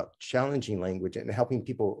class about challenging language and helping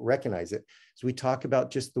people recognize it, so we talk about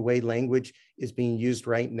just the way language is being used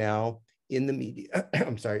right now in the media.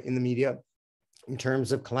 I'm sorry, in the media, In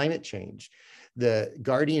terms of climate change, the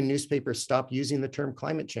Guardian newspaper stopped using the term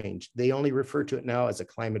climate change. They only refer to it now as a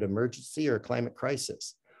climate emergency or a climate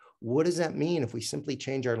crisis. What does that mean if we simply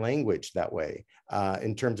change our language that way?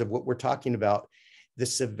 In terms of what we're talking about, the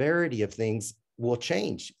severity of things will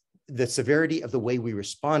change. The severity of the way we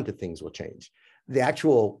respond to things will change. The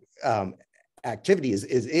actual activity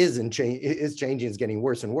is changing, is getting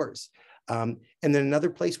worse and worse. And then another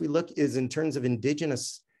place we look is in terms of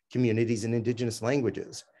indigenous communities and indigenous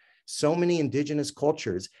languages. So many indigenous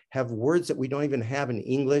cultures have words that we don't even have in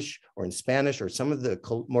English or in Spanish or some of the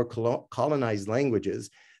more colonized languages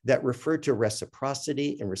that refer to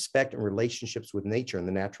reciprocity and respect and relationships with nature and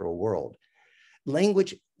the natural world.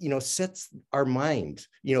 Language, sets our mind.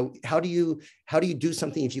 How do you do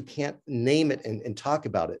something if you can't name it and talk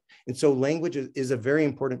about it? And so language is a very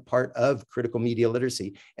important part of critical media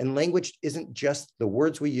literacy. And language isn't just the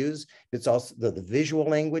words we use, it's also the visual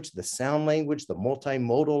language, the sound language, the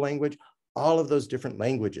multimodal language, all of those different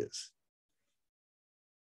languages.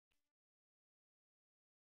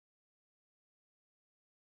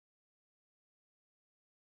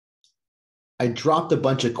 I dropped a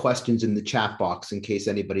bunch of questions in the chat box in case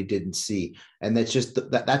anybody didn't see. And that's just,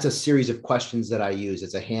 that's a series of questions that I use.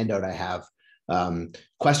 It's a handout I have.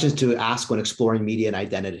 Questions to ask when exploring media and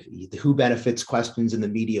identity, the who benefits questions and the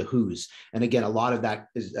media who's. And again, a lot of that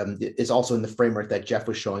is also in the framework that Jeff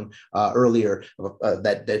was showing earlier,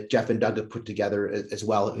 that Jeff and Doug have put together as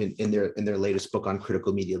well in their latest book on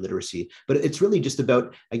critical media literacy. But it's really just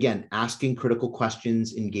about, again, asking critical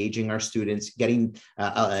questions, engaging our students, giving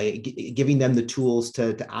them the tools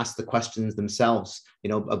to ask the questions themselves,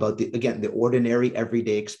 about the ordinary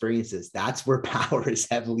everyday experiences. That's where power is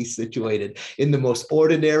heavily situated, in the most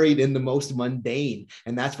ordinary, in the most mundane.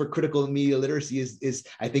 And that's where critical media literacy is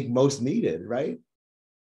I think, most needed, right?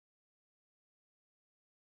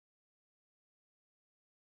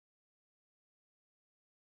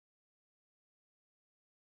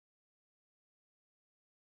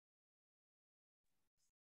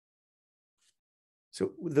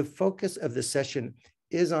 So the focus of the session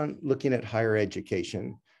is on looking at higher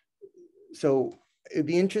education. So it'd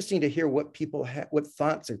be interesting to hear what people have, what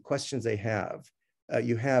thoughts or questions they have,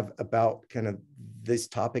 you have about kind of this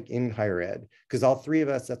topic in higher ed, because all three of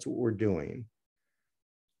us, that's what we're doing.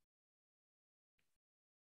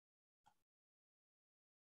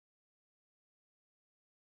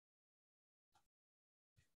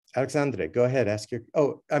 Alexandre, go ahead, ask your,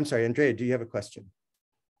 oh, I'm sorry, Andrea, do you have a question?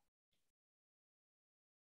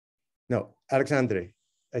 No, Alexandre,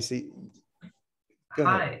 I see. Go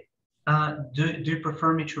ahead. Hi, do you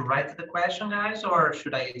prefer me to write the question, guys, or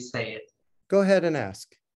should I say it? Go ahead and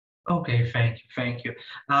ask. Okay, thank you.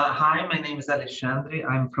 Hi, my name is Alexandre.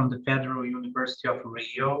 I'm from the Federal University of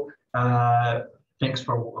Rio. Thanks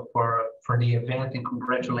for the event and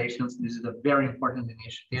congratulations. This is a very important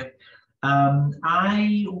initiative.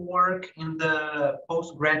 I work in the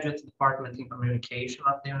postgraduate department in communication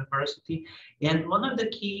of the university, and one of the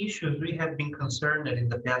key issues we have been concerned in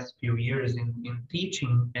the past few years in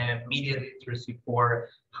teaching media literacy for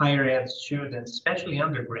higher ed students, especially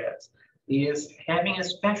undergrads, is having a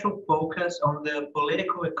special focus on the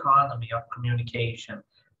political economy of communication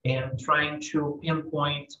and trying to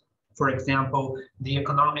pinpoint, for example, the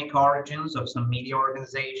economic origins of some media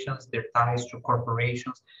organizations, their ties to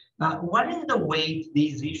corporations. What is the weight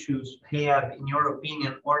these issues have, in your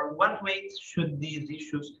opinion, or what weight should these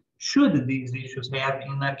issues have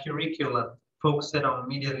in a curriculum focused on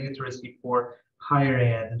media literacy for higher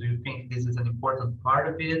ed? Do you think this is an important part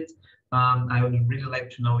of it? I would really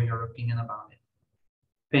like to know your opinion about it.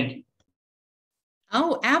 Thank you.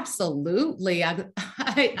 Oh, absolutely.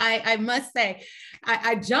 I must say,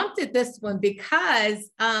 I jumped at this one because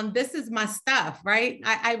this is my stuff, right?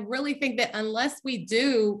 I really think that unless we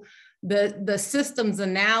do the systems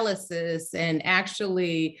analysis and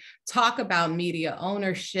actually talk about media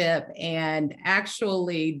ownership and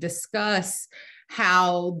actually discuss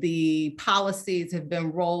how the policies have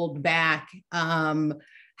been rolled back,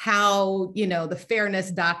 how, the fairness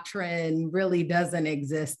doctrine really doesn't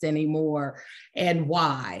exist anymore and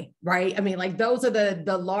why, right? I mean, like those are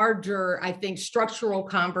the larger, I think, structural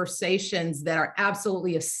conversations that are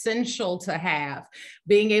absolutely essential to have,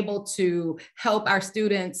 being able to help our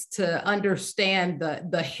students to understand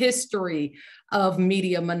the history of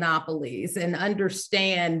media monopolies and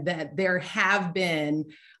understand that there have been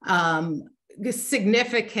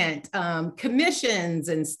significant commissions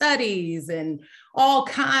and studies and all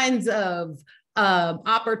kinds of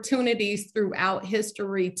opportunities throughout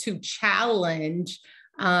history to challenge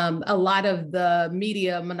a lot of the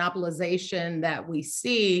media monopolization that we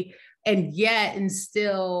see, and yet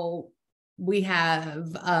instill We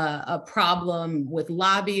have a problem with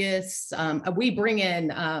lobbyists. I bring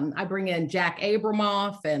in Jack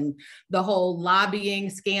Abramoff and the whole lobbying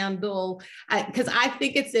scandal, because I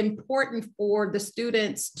think it's important for the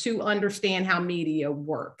students to understand how media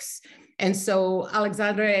works. And so,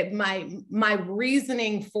 Alexandre, my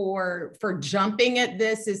reasoning for jumping at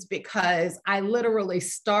this is because I literally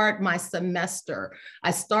start my semester,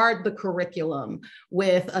 I start the curriculum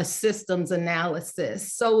with a systems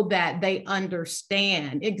analysis so that they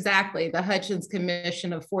understand exactly. The Hutchins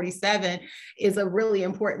Commission of 47 is a really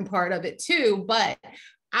important part of it too, but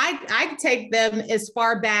I take them as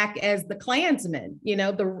far back as the Klansmen, you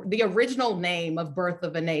know, the original name of Birth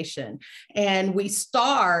of a Nation. And we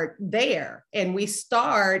start there, and we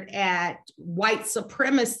start at white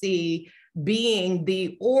supremacy being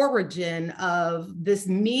the origin of this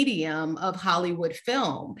medium of Hollywood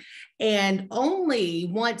film. And only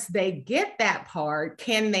once they get that part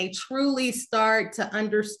can they truly start to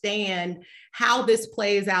understand how this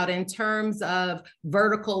plays out in terms of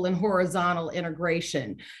vertical and horizontal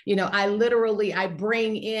integration. You know, I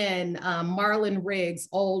bring in Marlon Riggs'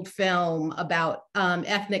 old film about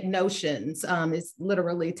ethnic notions. It's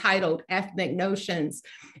literally titled Ethnic Notions.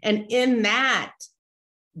 And in that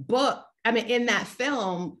book, in that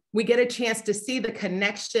film, we get a chance to see the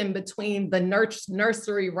connection between the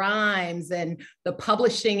nursery rhymes and the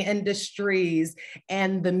publishing industries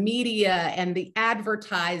and the media and the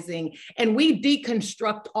advertising, and we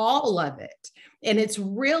deconstruct all of it. And it's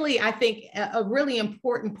really, I think, a really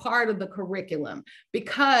important part of the curriculum,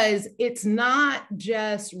 because it's not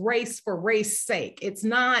just race for race sake. It's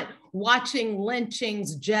not watching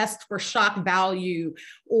lynchings just for shock value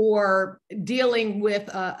or dealing with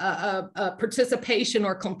a participation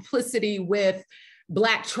or complicity with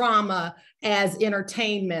Black trauma as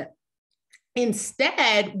entertainment.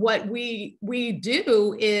 Instead, what we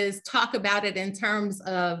do is talk about it in terms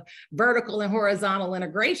of vertical and horizontal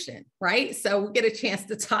integration, right? So we get a chance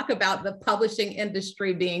to talk about the publishing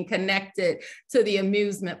industry being connected to the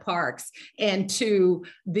amusement parks and to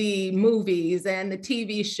the movies and the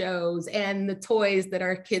TV shows and the toys that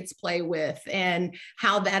our kids play with, and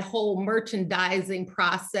how that whole merchandising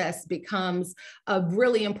process becomes a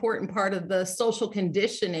really important part of the social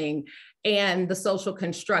conditioning and the social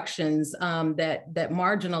constructions that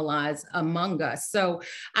marginalize among us. So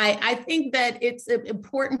I think that it's an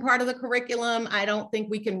important part of the curriculum. I don't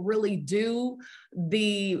think we can really do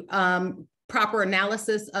the proper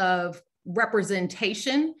analysis of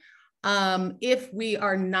representation if we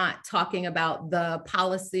are not talking about the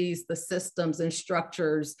policies, the systems and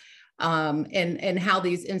structures, and how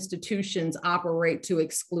these institutions operate to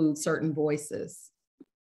exclude certain voices.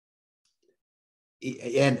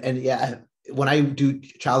 And yeah, when I do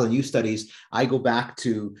child and youth studies, I go back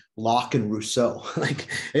to Locke and Rousseau. Like,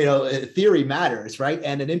 you know, theory matters, right?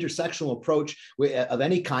 And an intersectional approach of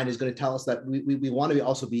any kind is going to tell us that we want to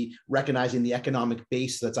also be recognizing the economic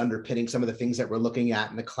base that's underpinning some of the things that we're looking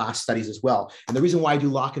at in the class studies as well. And the reason why I do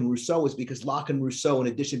Locke and Rousseau is because Locke and Rousseau, in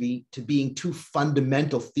addition to being two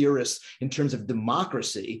fundamental theorists in terms of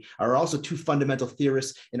democracy, are also two fundamental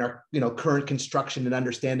theorists in our, you know, current construction and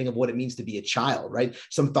understanding of what it means to be a child, right?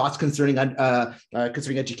 Some thoughts concerning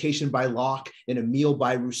education by Locke and Emile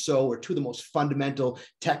by Rousseau are two of the most fundamental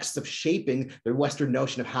texts of shaping the Western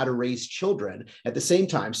notion of how to raise children at the same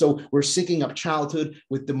time. So we're syncing up childhood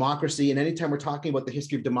with democracy. And anytime we're talking about the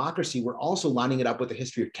history of democracy, we're also lining it up with the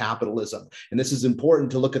history of capitalism. And this is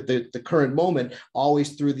important to look at the current moment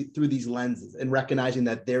always through these lenses, and recognizing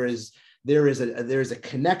that there is a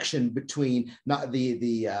connection between not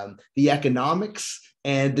the economics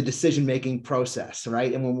and the decision-making process,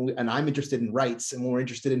 right? And I'm interested in rights, and when we're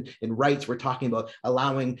interested in rights, we're talking about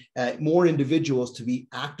allowing more individuals to be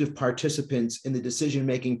active participants in the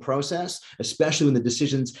decision-making process, especially when the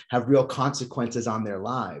decisions have real consequences on their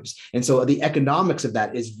lives. And so the economics of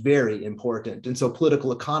that is very important. And so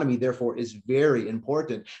political economy, therefore, is very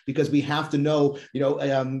important, because we have to know,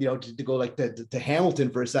 to go like to Hamilton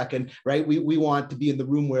for a second, right? We want to be in the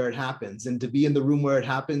room where it happens, and to be in the room where it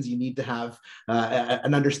happens, you need to have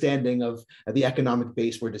an understanding of the economic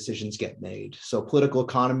base where decisions get made. So political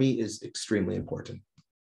economy is extremely important.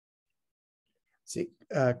 See,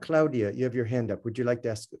 Claudia, you have your hand up. Would you like to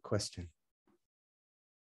ask a question?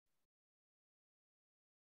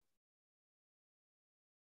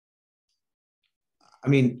 I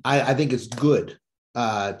mean, I think it's good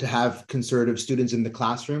to have conservative students in the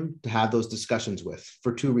classroom to have those discussions with,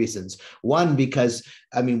 for two reasons. One, because,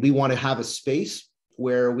 I mean, we want to have a space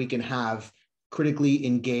where we can have critically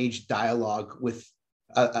engaged dialogue with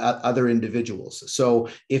other individuals. So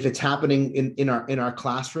if it's happening in our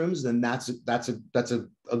classrooms, then that's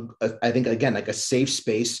I think, again, like a safe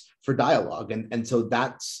space for dialogue. And so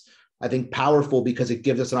that's, I think, powerful, because it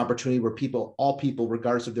gives us an opportunity where all people,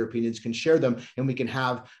 regardless of their opinions, can share them, and we can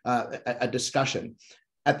have a discussion.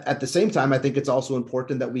 At the same time, I think it's also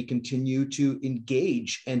important that we continue to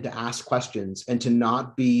engage and to ask questions, and to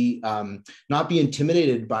not be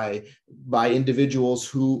intimidated by individuals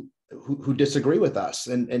who disagree with us.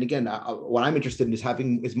 And again, what I'm interested in is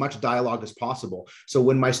having as much dialogue as possible. So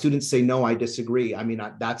when my students say, no, I disagree, I mean,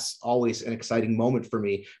 that's always an exciting moment for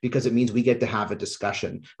me, because it means we get to have a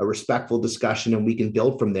discussion, a respectful discussion, and we can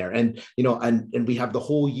build from there. And, and we have the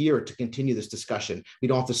whole year to continue this discussion. We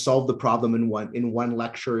don't have to solve the problem in one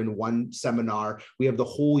lecture, in one seminar. We have the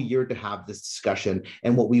whole year to have this discussion.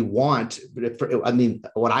 And what we want,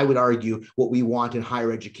 what I would argue, what we want in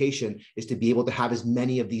higher education is to be able to have as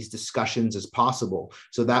many of these discussions as possible.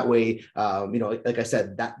 So that way, like I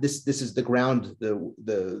said, that this is the ground,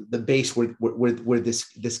 the base where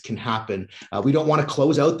this can happen. We don't want to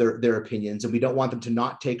close out their opinions, and we don't want them to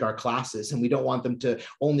not take our classes, and we don't want them to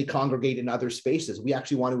only congregate in other spaces. We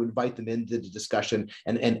actually want to invite them into the discussion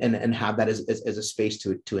and have that as a space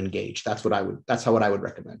to engage. That's what I would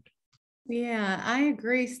recommend. Yeah, I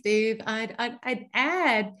agree, Steve. I'd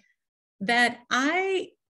add that I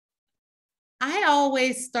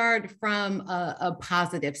always start from a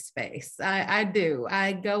positive space. I do.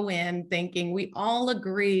 I go in thinking we all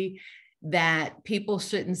agree that people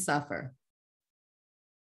shouldn't suffer.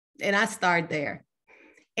 And I start there.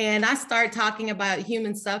 And I start talking about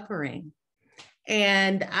human suffering.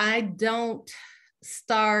 And I don't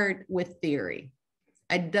start with theory.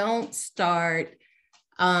 I don't start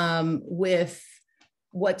with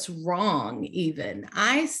what's wrong even.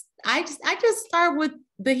 I just start with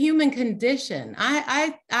the human condition.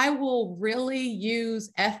 I will really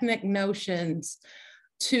use ethnic notions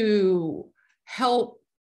to help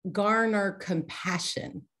garner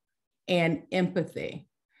compassion and empathy.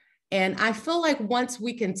 And I feel like once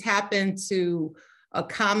we can tap into a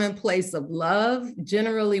common place of love,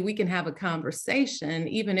 generally we can have a conversation,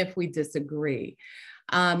 even if we disagree.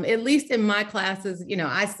 At least in my classes,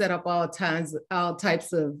 I set up all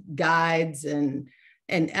types of guides and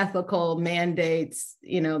ethical mandates.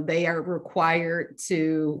 They are required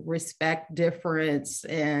to respect difference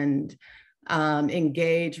and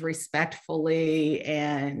engage respectfully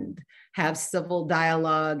and have civil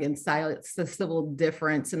dialogue and civil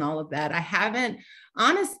difference and all of that. I haven't,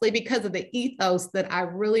 honestly, because of the ethos that I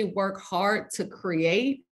really work hard to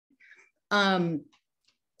create,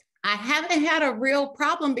 I haven't had a real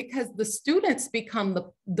problem, because the students become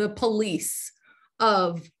the police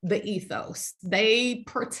of the ethos. They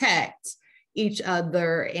protect each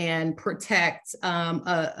other and protect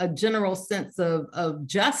a general sense of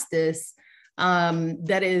justice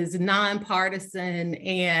that is nonpartisan.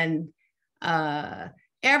 And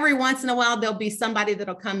every once in a while, there'll be somebody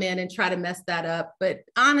that'll come in and try to mess that up. But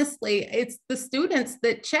honestly, it's the students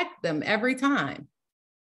that check them every time.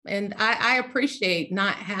 And I appreciate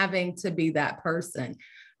not having to be that person.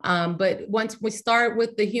 But once we start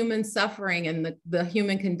with the human suffering and the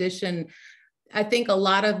human condition, I think a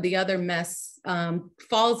lot of the other mess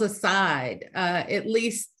falls aside, at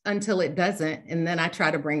least until it doesn't. And then I try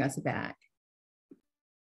to bring us back.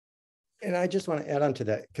 And I just want to add on to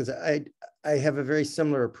that, because I have a very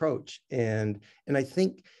similar approach. And I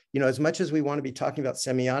think, as much as we want to be talking about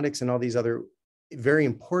semiotics and all these other very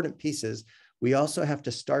important pieces, we also have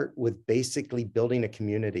to start with basically building a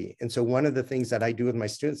community. And so one of the things that I do with my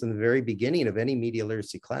students in the very beginning of any media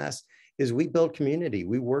literacy class is we build community.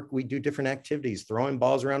 We do different activities, throwing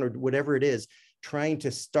balls around or whatever it is, trying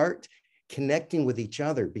to start connecting with each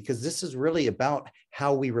other, because this is really about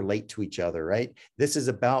how we relate to each other, right? This is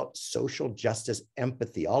about social justice,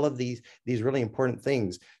 empathy, all of these really important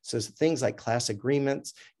things. So things like class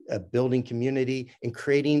agreements, building community, and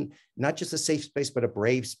creating not just a safe space, but a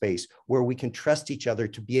brave space where we can trust each other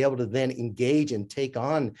to be able to then engage and take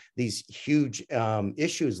on these huge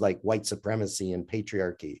issues like white supremacy and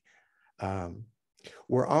patriarchy.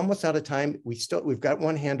 We're almost out of time. We've got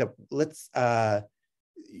one hand up. Let's,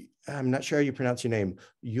 I'm not sure how you pronounce your name.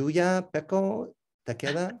 Yuya Peko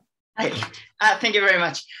Takeda? Thank you very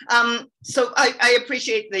much. So I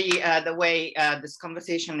appreciate the way this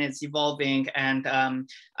conversation is evolving, and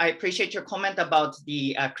I appreciate your comment about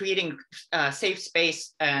the creating safe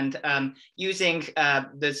space and using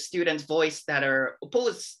the students' voice that are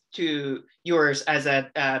opposed to yours as a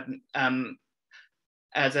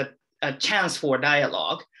chance for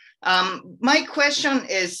dialogue. My question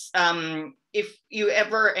is, if you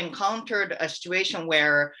ever encountered a situation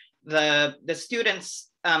where the students'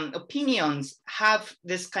 opinions have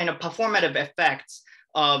this kind of performative effects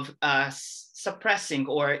of suppressing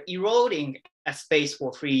or eroding a space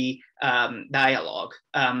for free dialogue.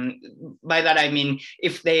 By that I mean,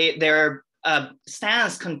 if their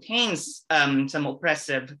stance contains some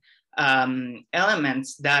oppressive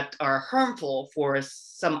elements that are harmful for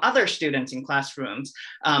some other students in classrooms,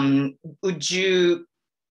 would you?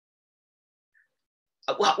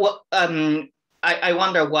 I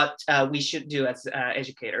wonder what we should do as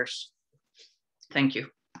educators. Thank you.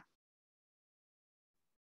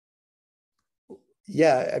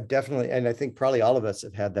 Yeah, definitely. And I think probably all of us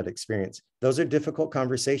have had that experience. Those are difficult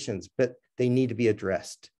conversations, but they need to be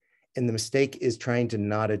addressed. And the mistake is trying to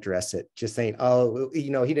not address it, just saying, oh, you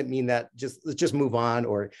know, he didn't mean that. Let's just move on,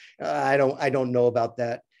 or I don't know about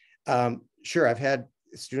that. Sure, I've had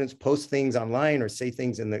students post things online or say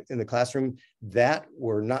things in the classroom that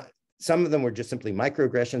were not. Some of them were just simply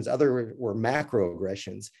microaggressions. Others were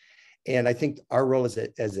macroaggressions. And I think our role as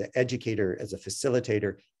an educator, as a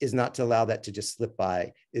facilitator, is not to allow that to just slip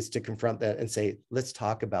by, is to confront that and say, let's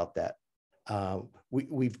talk about that.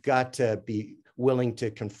 We've got to be willing to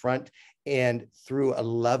confront, and through a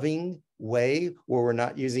loving way where we're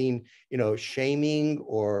not using, you know, shaming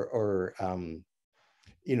or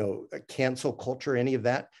you know, cancel culture, any of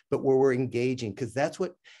that, but where we're engaging, because that's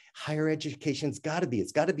what higher education's got to be.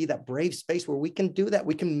 It's got to be that brave space where we can do that.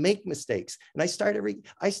 We can make mistakes. And I start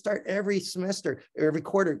every semester, every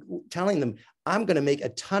quarter, telling them, I'm going to make a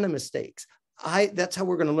ton of mistakes. That's how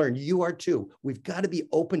we're going to learn. You are too. We've got to be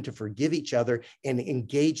open to forgive each other and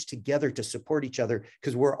engage together to support each other,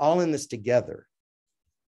 because we're all in this together.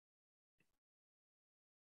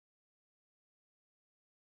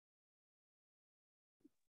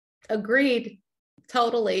 Agreed.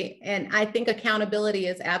 Totally. And I think accountability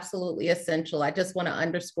is absolutely essential. I just want to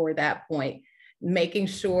underscore that point, making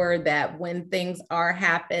sure that when things are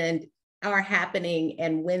happening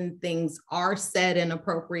and when things are said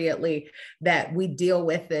inappropriately, that we deal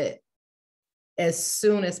with it as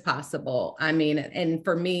soon as possible. I mean, and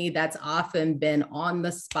for me, that's often been on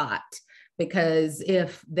the spot, because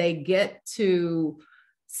if they get to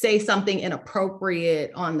say something inappropriate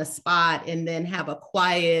on the spot and then have a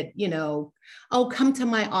quiet, you know, oh, come to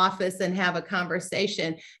my office and have a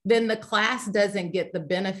conversation, then the class doesn't get the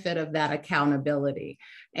benefit of that accountability.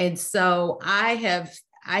 And so I have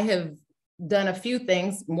done a few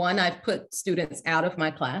things. One, I've put students out of my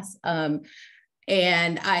class. And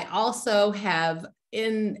I also have,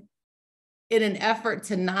 in an effort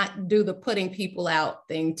to not do the putting people out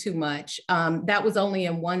thing too much. That was only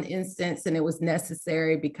in one instance, and it was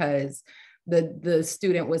necessary because the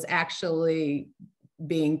student was actually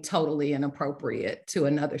being totally inappropriate to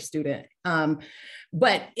another student.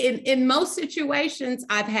 But in most situations,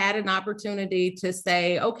 I've had an opportunity to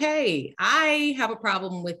say, okay, I have a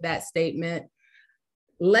problem with that statement.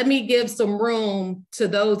 Let me give some room to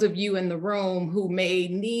those of you in the room who may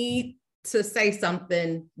need to say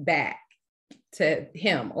something back to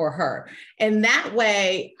him or her. And that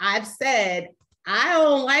way I've said, I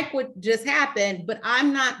don't like what just happened, but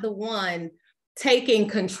I'm not the one taking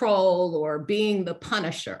control or being the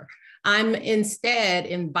punisher. I'm instead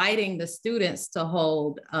inviting the students to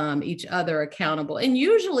hold each other accountable. And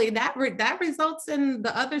usually that results in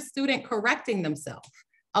the other student correcting themselves.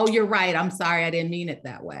 Oh, you're right. I'm sorry. I didn't mean it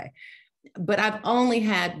that way. But I've only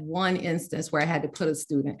had one instance where I had to put a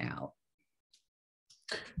student out.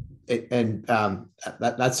 And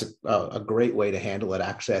that's a great way to handle it,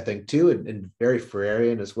 actually, I think, too, and very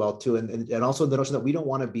Freirian as well, too. And also the notion that we don't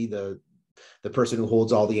want to be the person who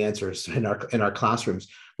holds all the answers in our classrooms.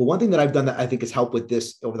 But one thing that I've done that I think has helped with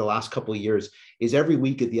this over the last couple of years is every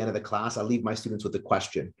week at the end of the class, I leave my students with a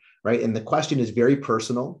question, right? And the question is very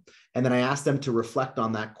personal. And then I ask them to reflect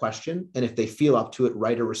on that question. And if they feel up to it,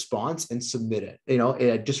 write a response and submit it, you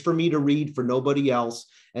know, just for me to read, for nobody else.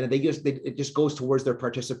 And it just goes towards their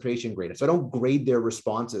participation grade. So I don't grade their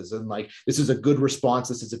responses and like, this is a good response,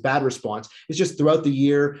 this is a bad response. It's just throughout the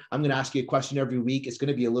year, I'm going to ask you a question every week. It's going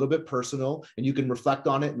to be a little bit personal, and you can reflect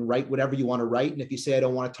on it and write whatever you want to write. And if you say, I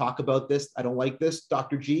don't want to talk about this, I don't like this,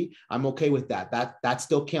 Dr. G, I'm okay with that. That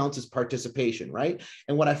still counts as participation, right?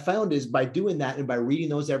 And what I found is by doing that and by reading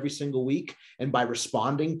those every single week and by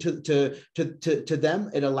responding to them,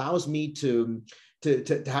 it allows me to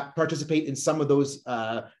participate in some of those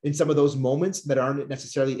moments that aren't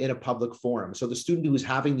necessarily in a public forum. So the student who's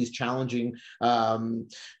having these challenging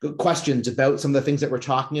questions about some of the things that we're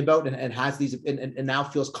talking about and has these and now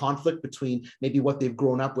feels conflict between maybe what they've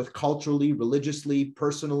grown up with culturally, religiously,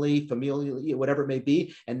 personally, familially, whatever it may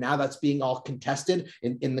be, and now that's being all contested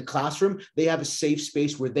in the classroom, they have a safe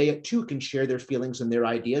space where they too can share their feelings and their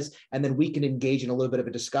ideas, and then we can engage in a little bit of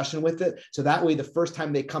a discussion with it. So that way, the first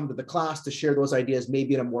time they come to the class to share those ideas,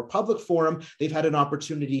 maybe in a more public forum, they've had an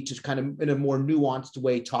opportunity to kind of, in a more nuanced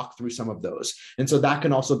way, talk through some of those. And so that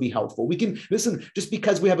can also be helpful. We can, listen, just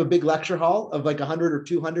because we have a big lecture hall of like 100 or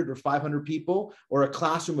 200 or 500 people, or a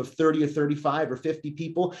classroom of 30 or 35 or 50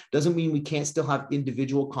 people, doesn't mean we can't still have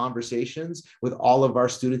individual conversations with all of our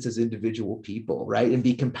students as individual people, right? And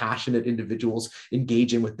be compassionate individuals,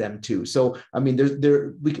 engaging with them too. So, I mean,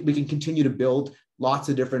 we can continue to build lots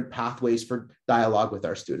of different pathways for dialogue with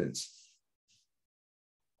our students.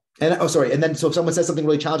 And and then so if someone says something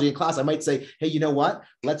really challenging in class, I might say, hey, you know what?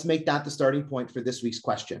 Let's make that the starting point for this week's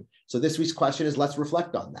question. So this week's question is, let's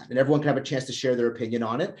reflect on that, and everyone can have a chance to share their opinion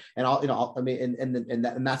on it. And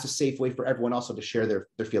and that's a safe way for everyone also to share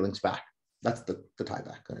their feelings back. That's the tie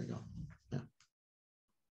back. There you go. Yeah.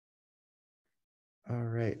 All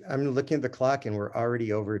right, I'm looking at the clock and we're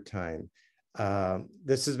already over time.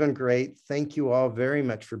 This has been great. Thank you all very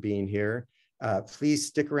much for being here. Please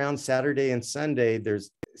stick around Saturday and Sunday.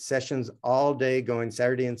 There's sessions all day going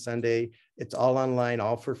Saturday and Sunday. It's all online,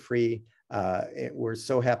 all for free. We're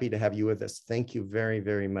so happy to have you with us. Thank you very,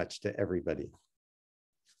 very much to everybody.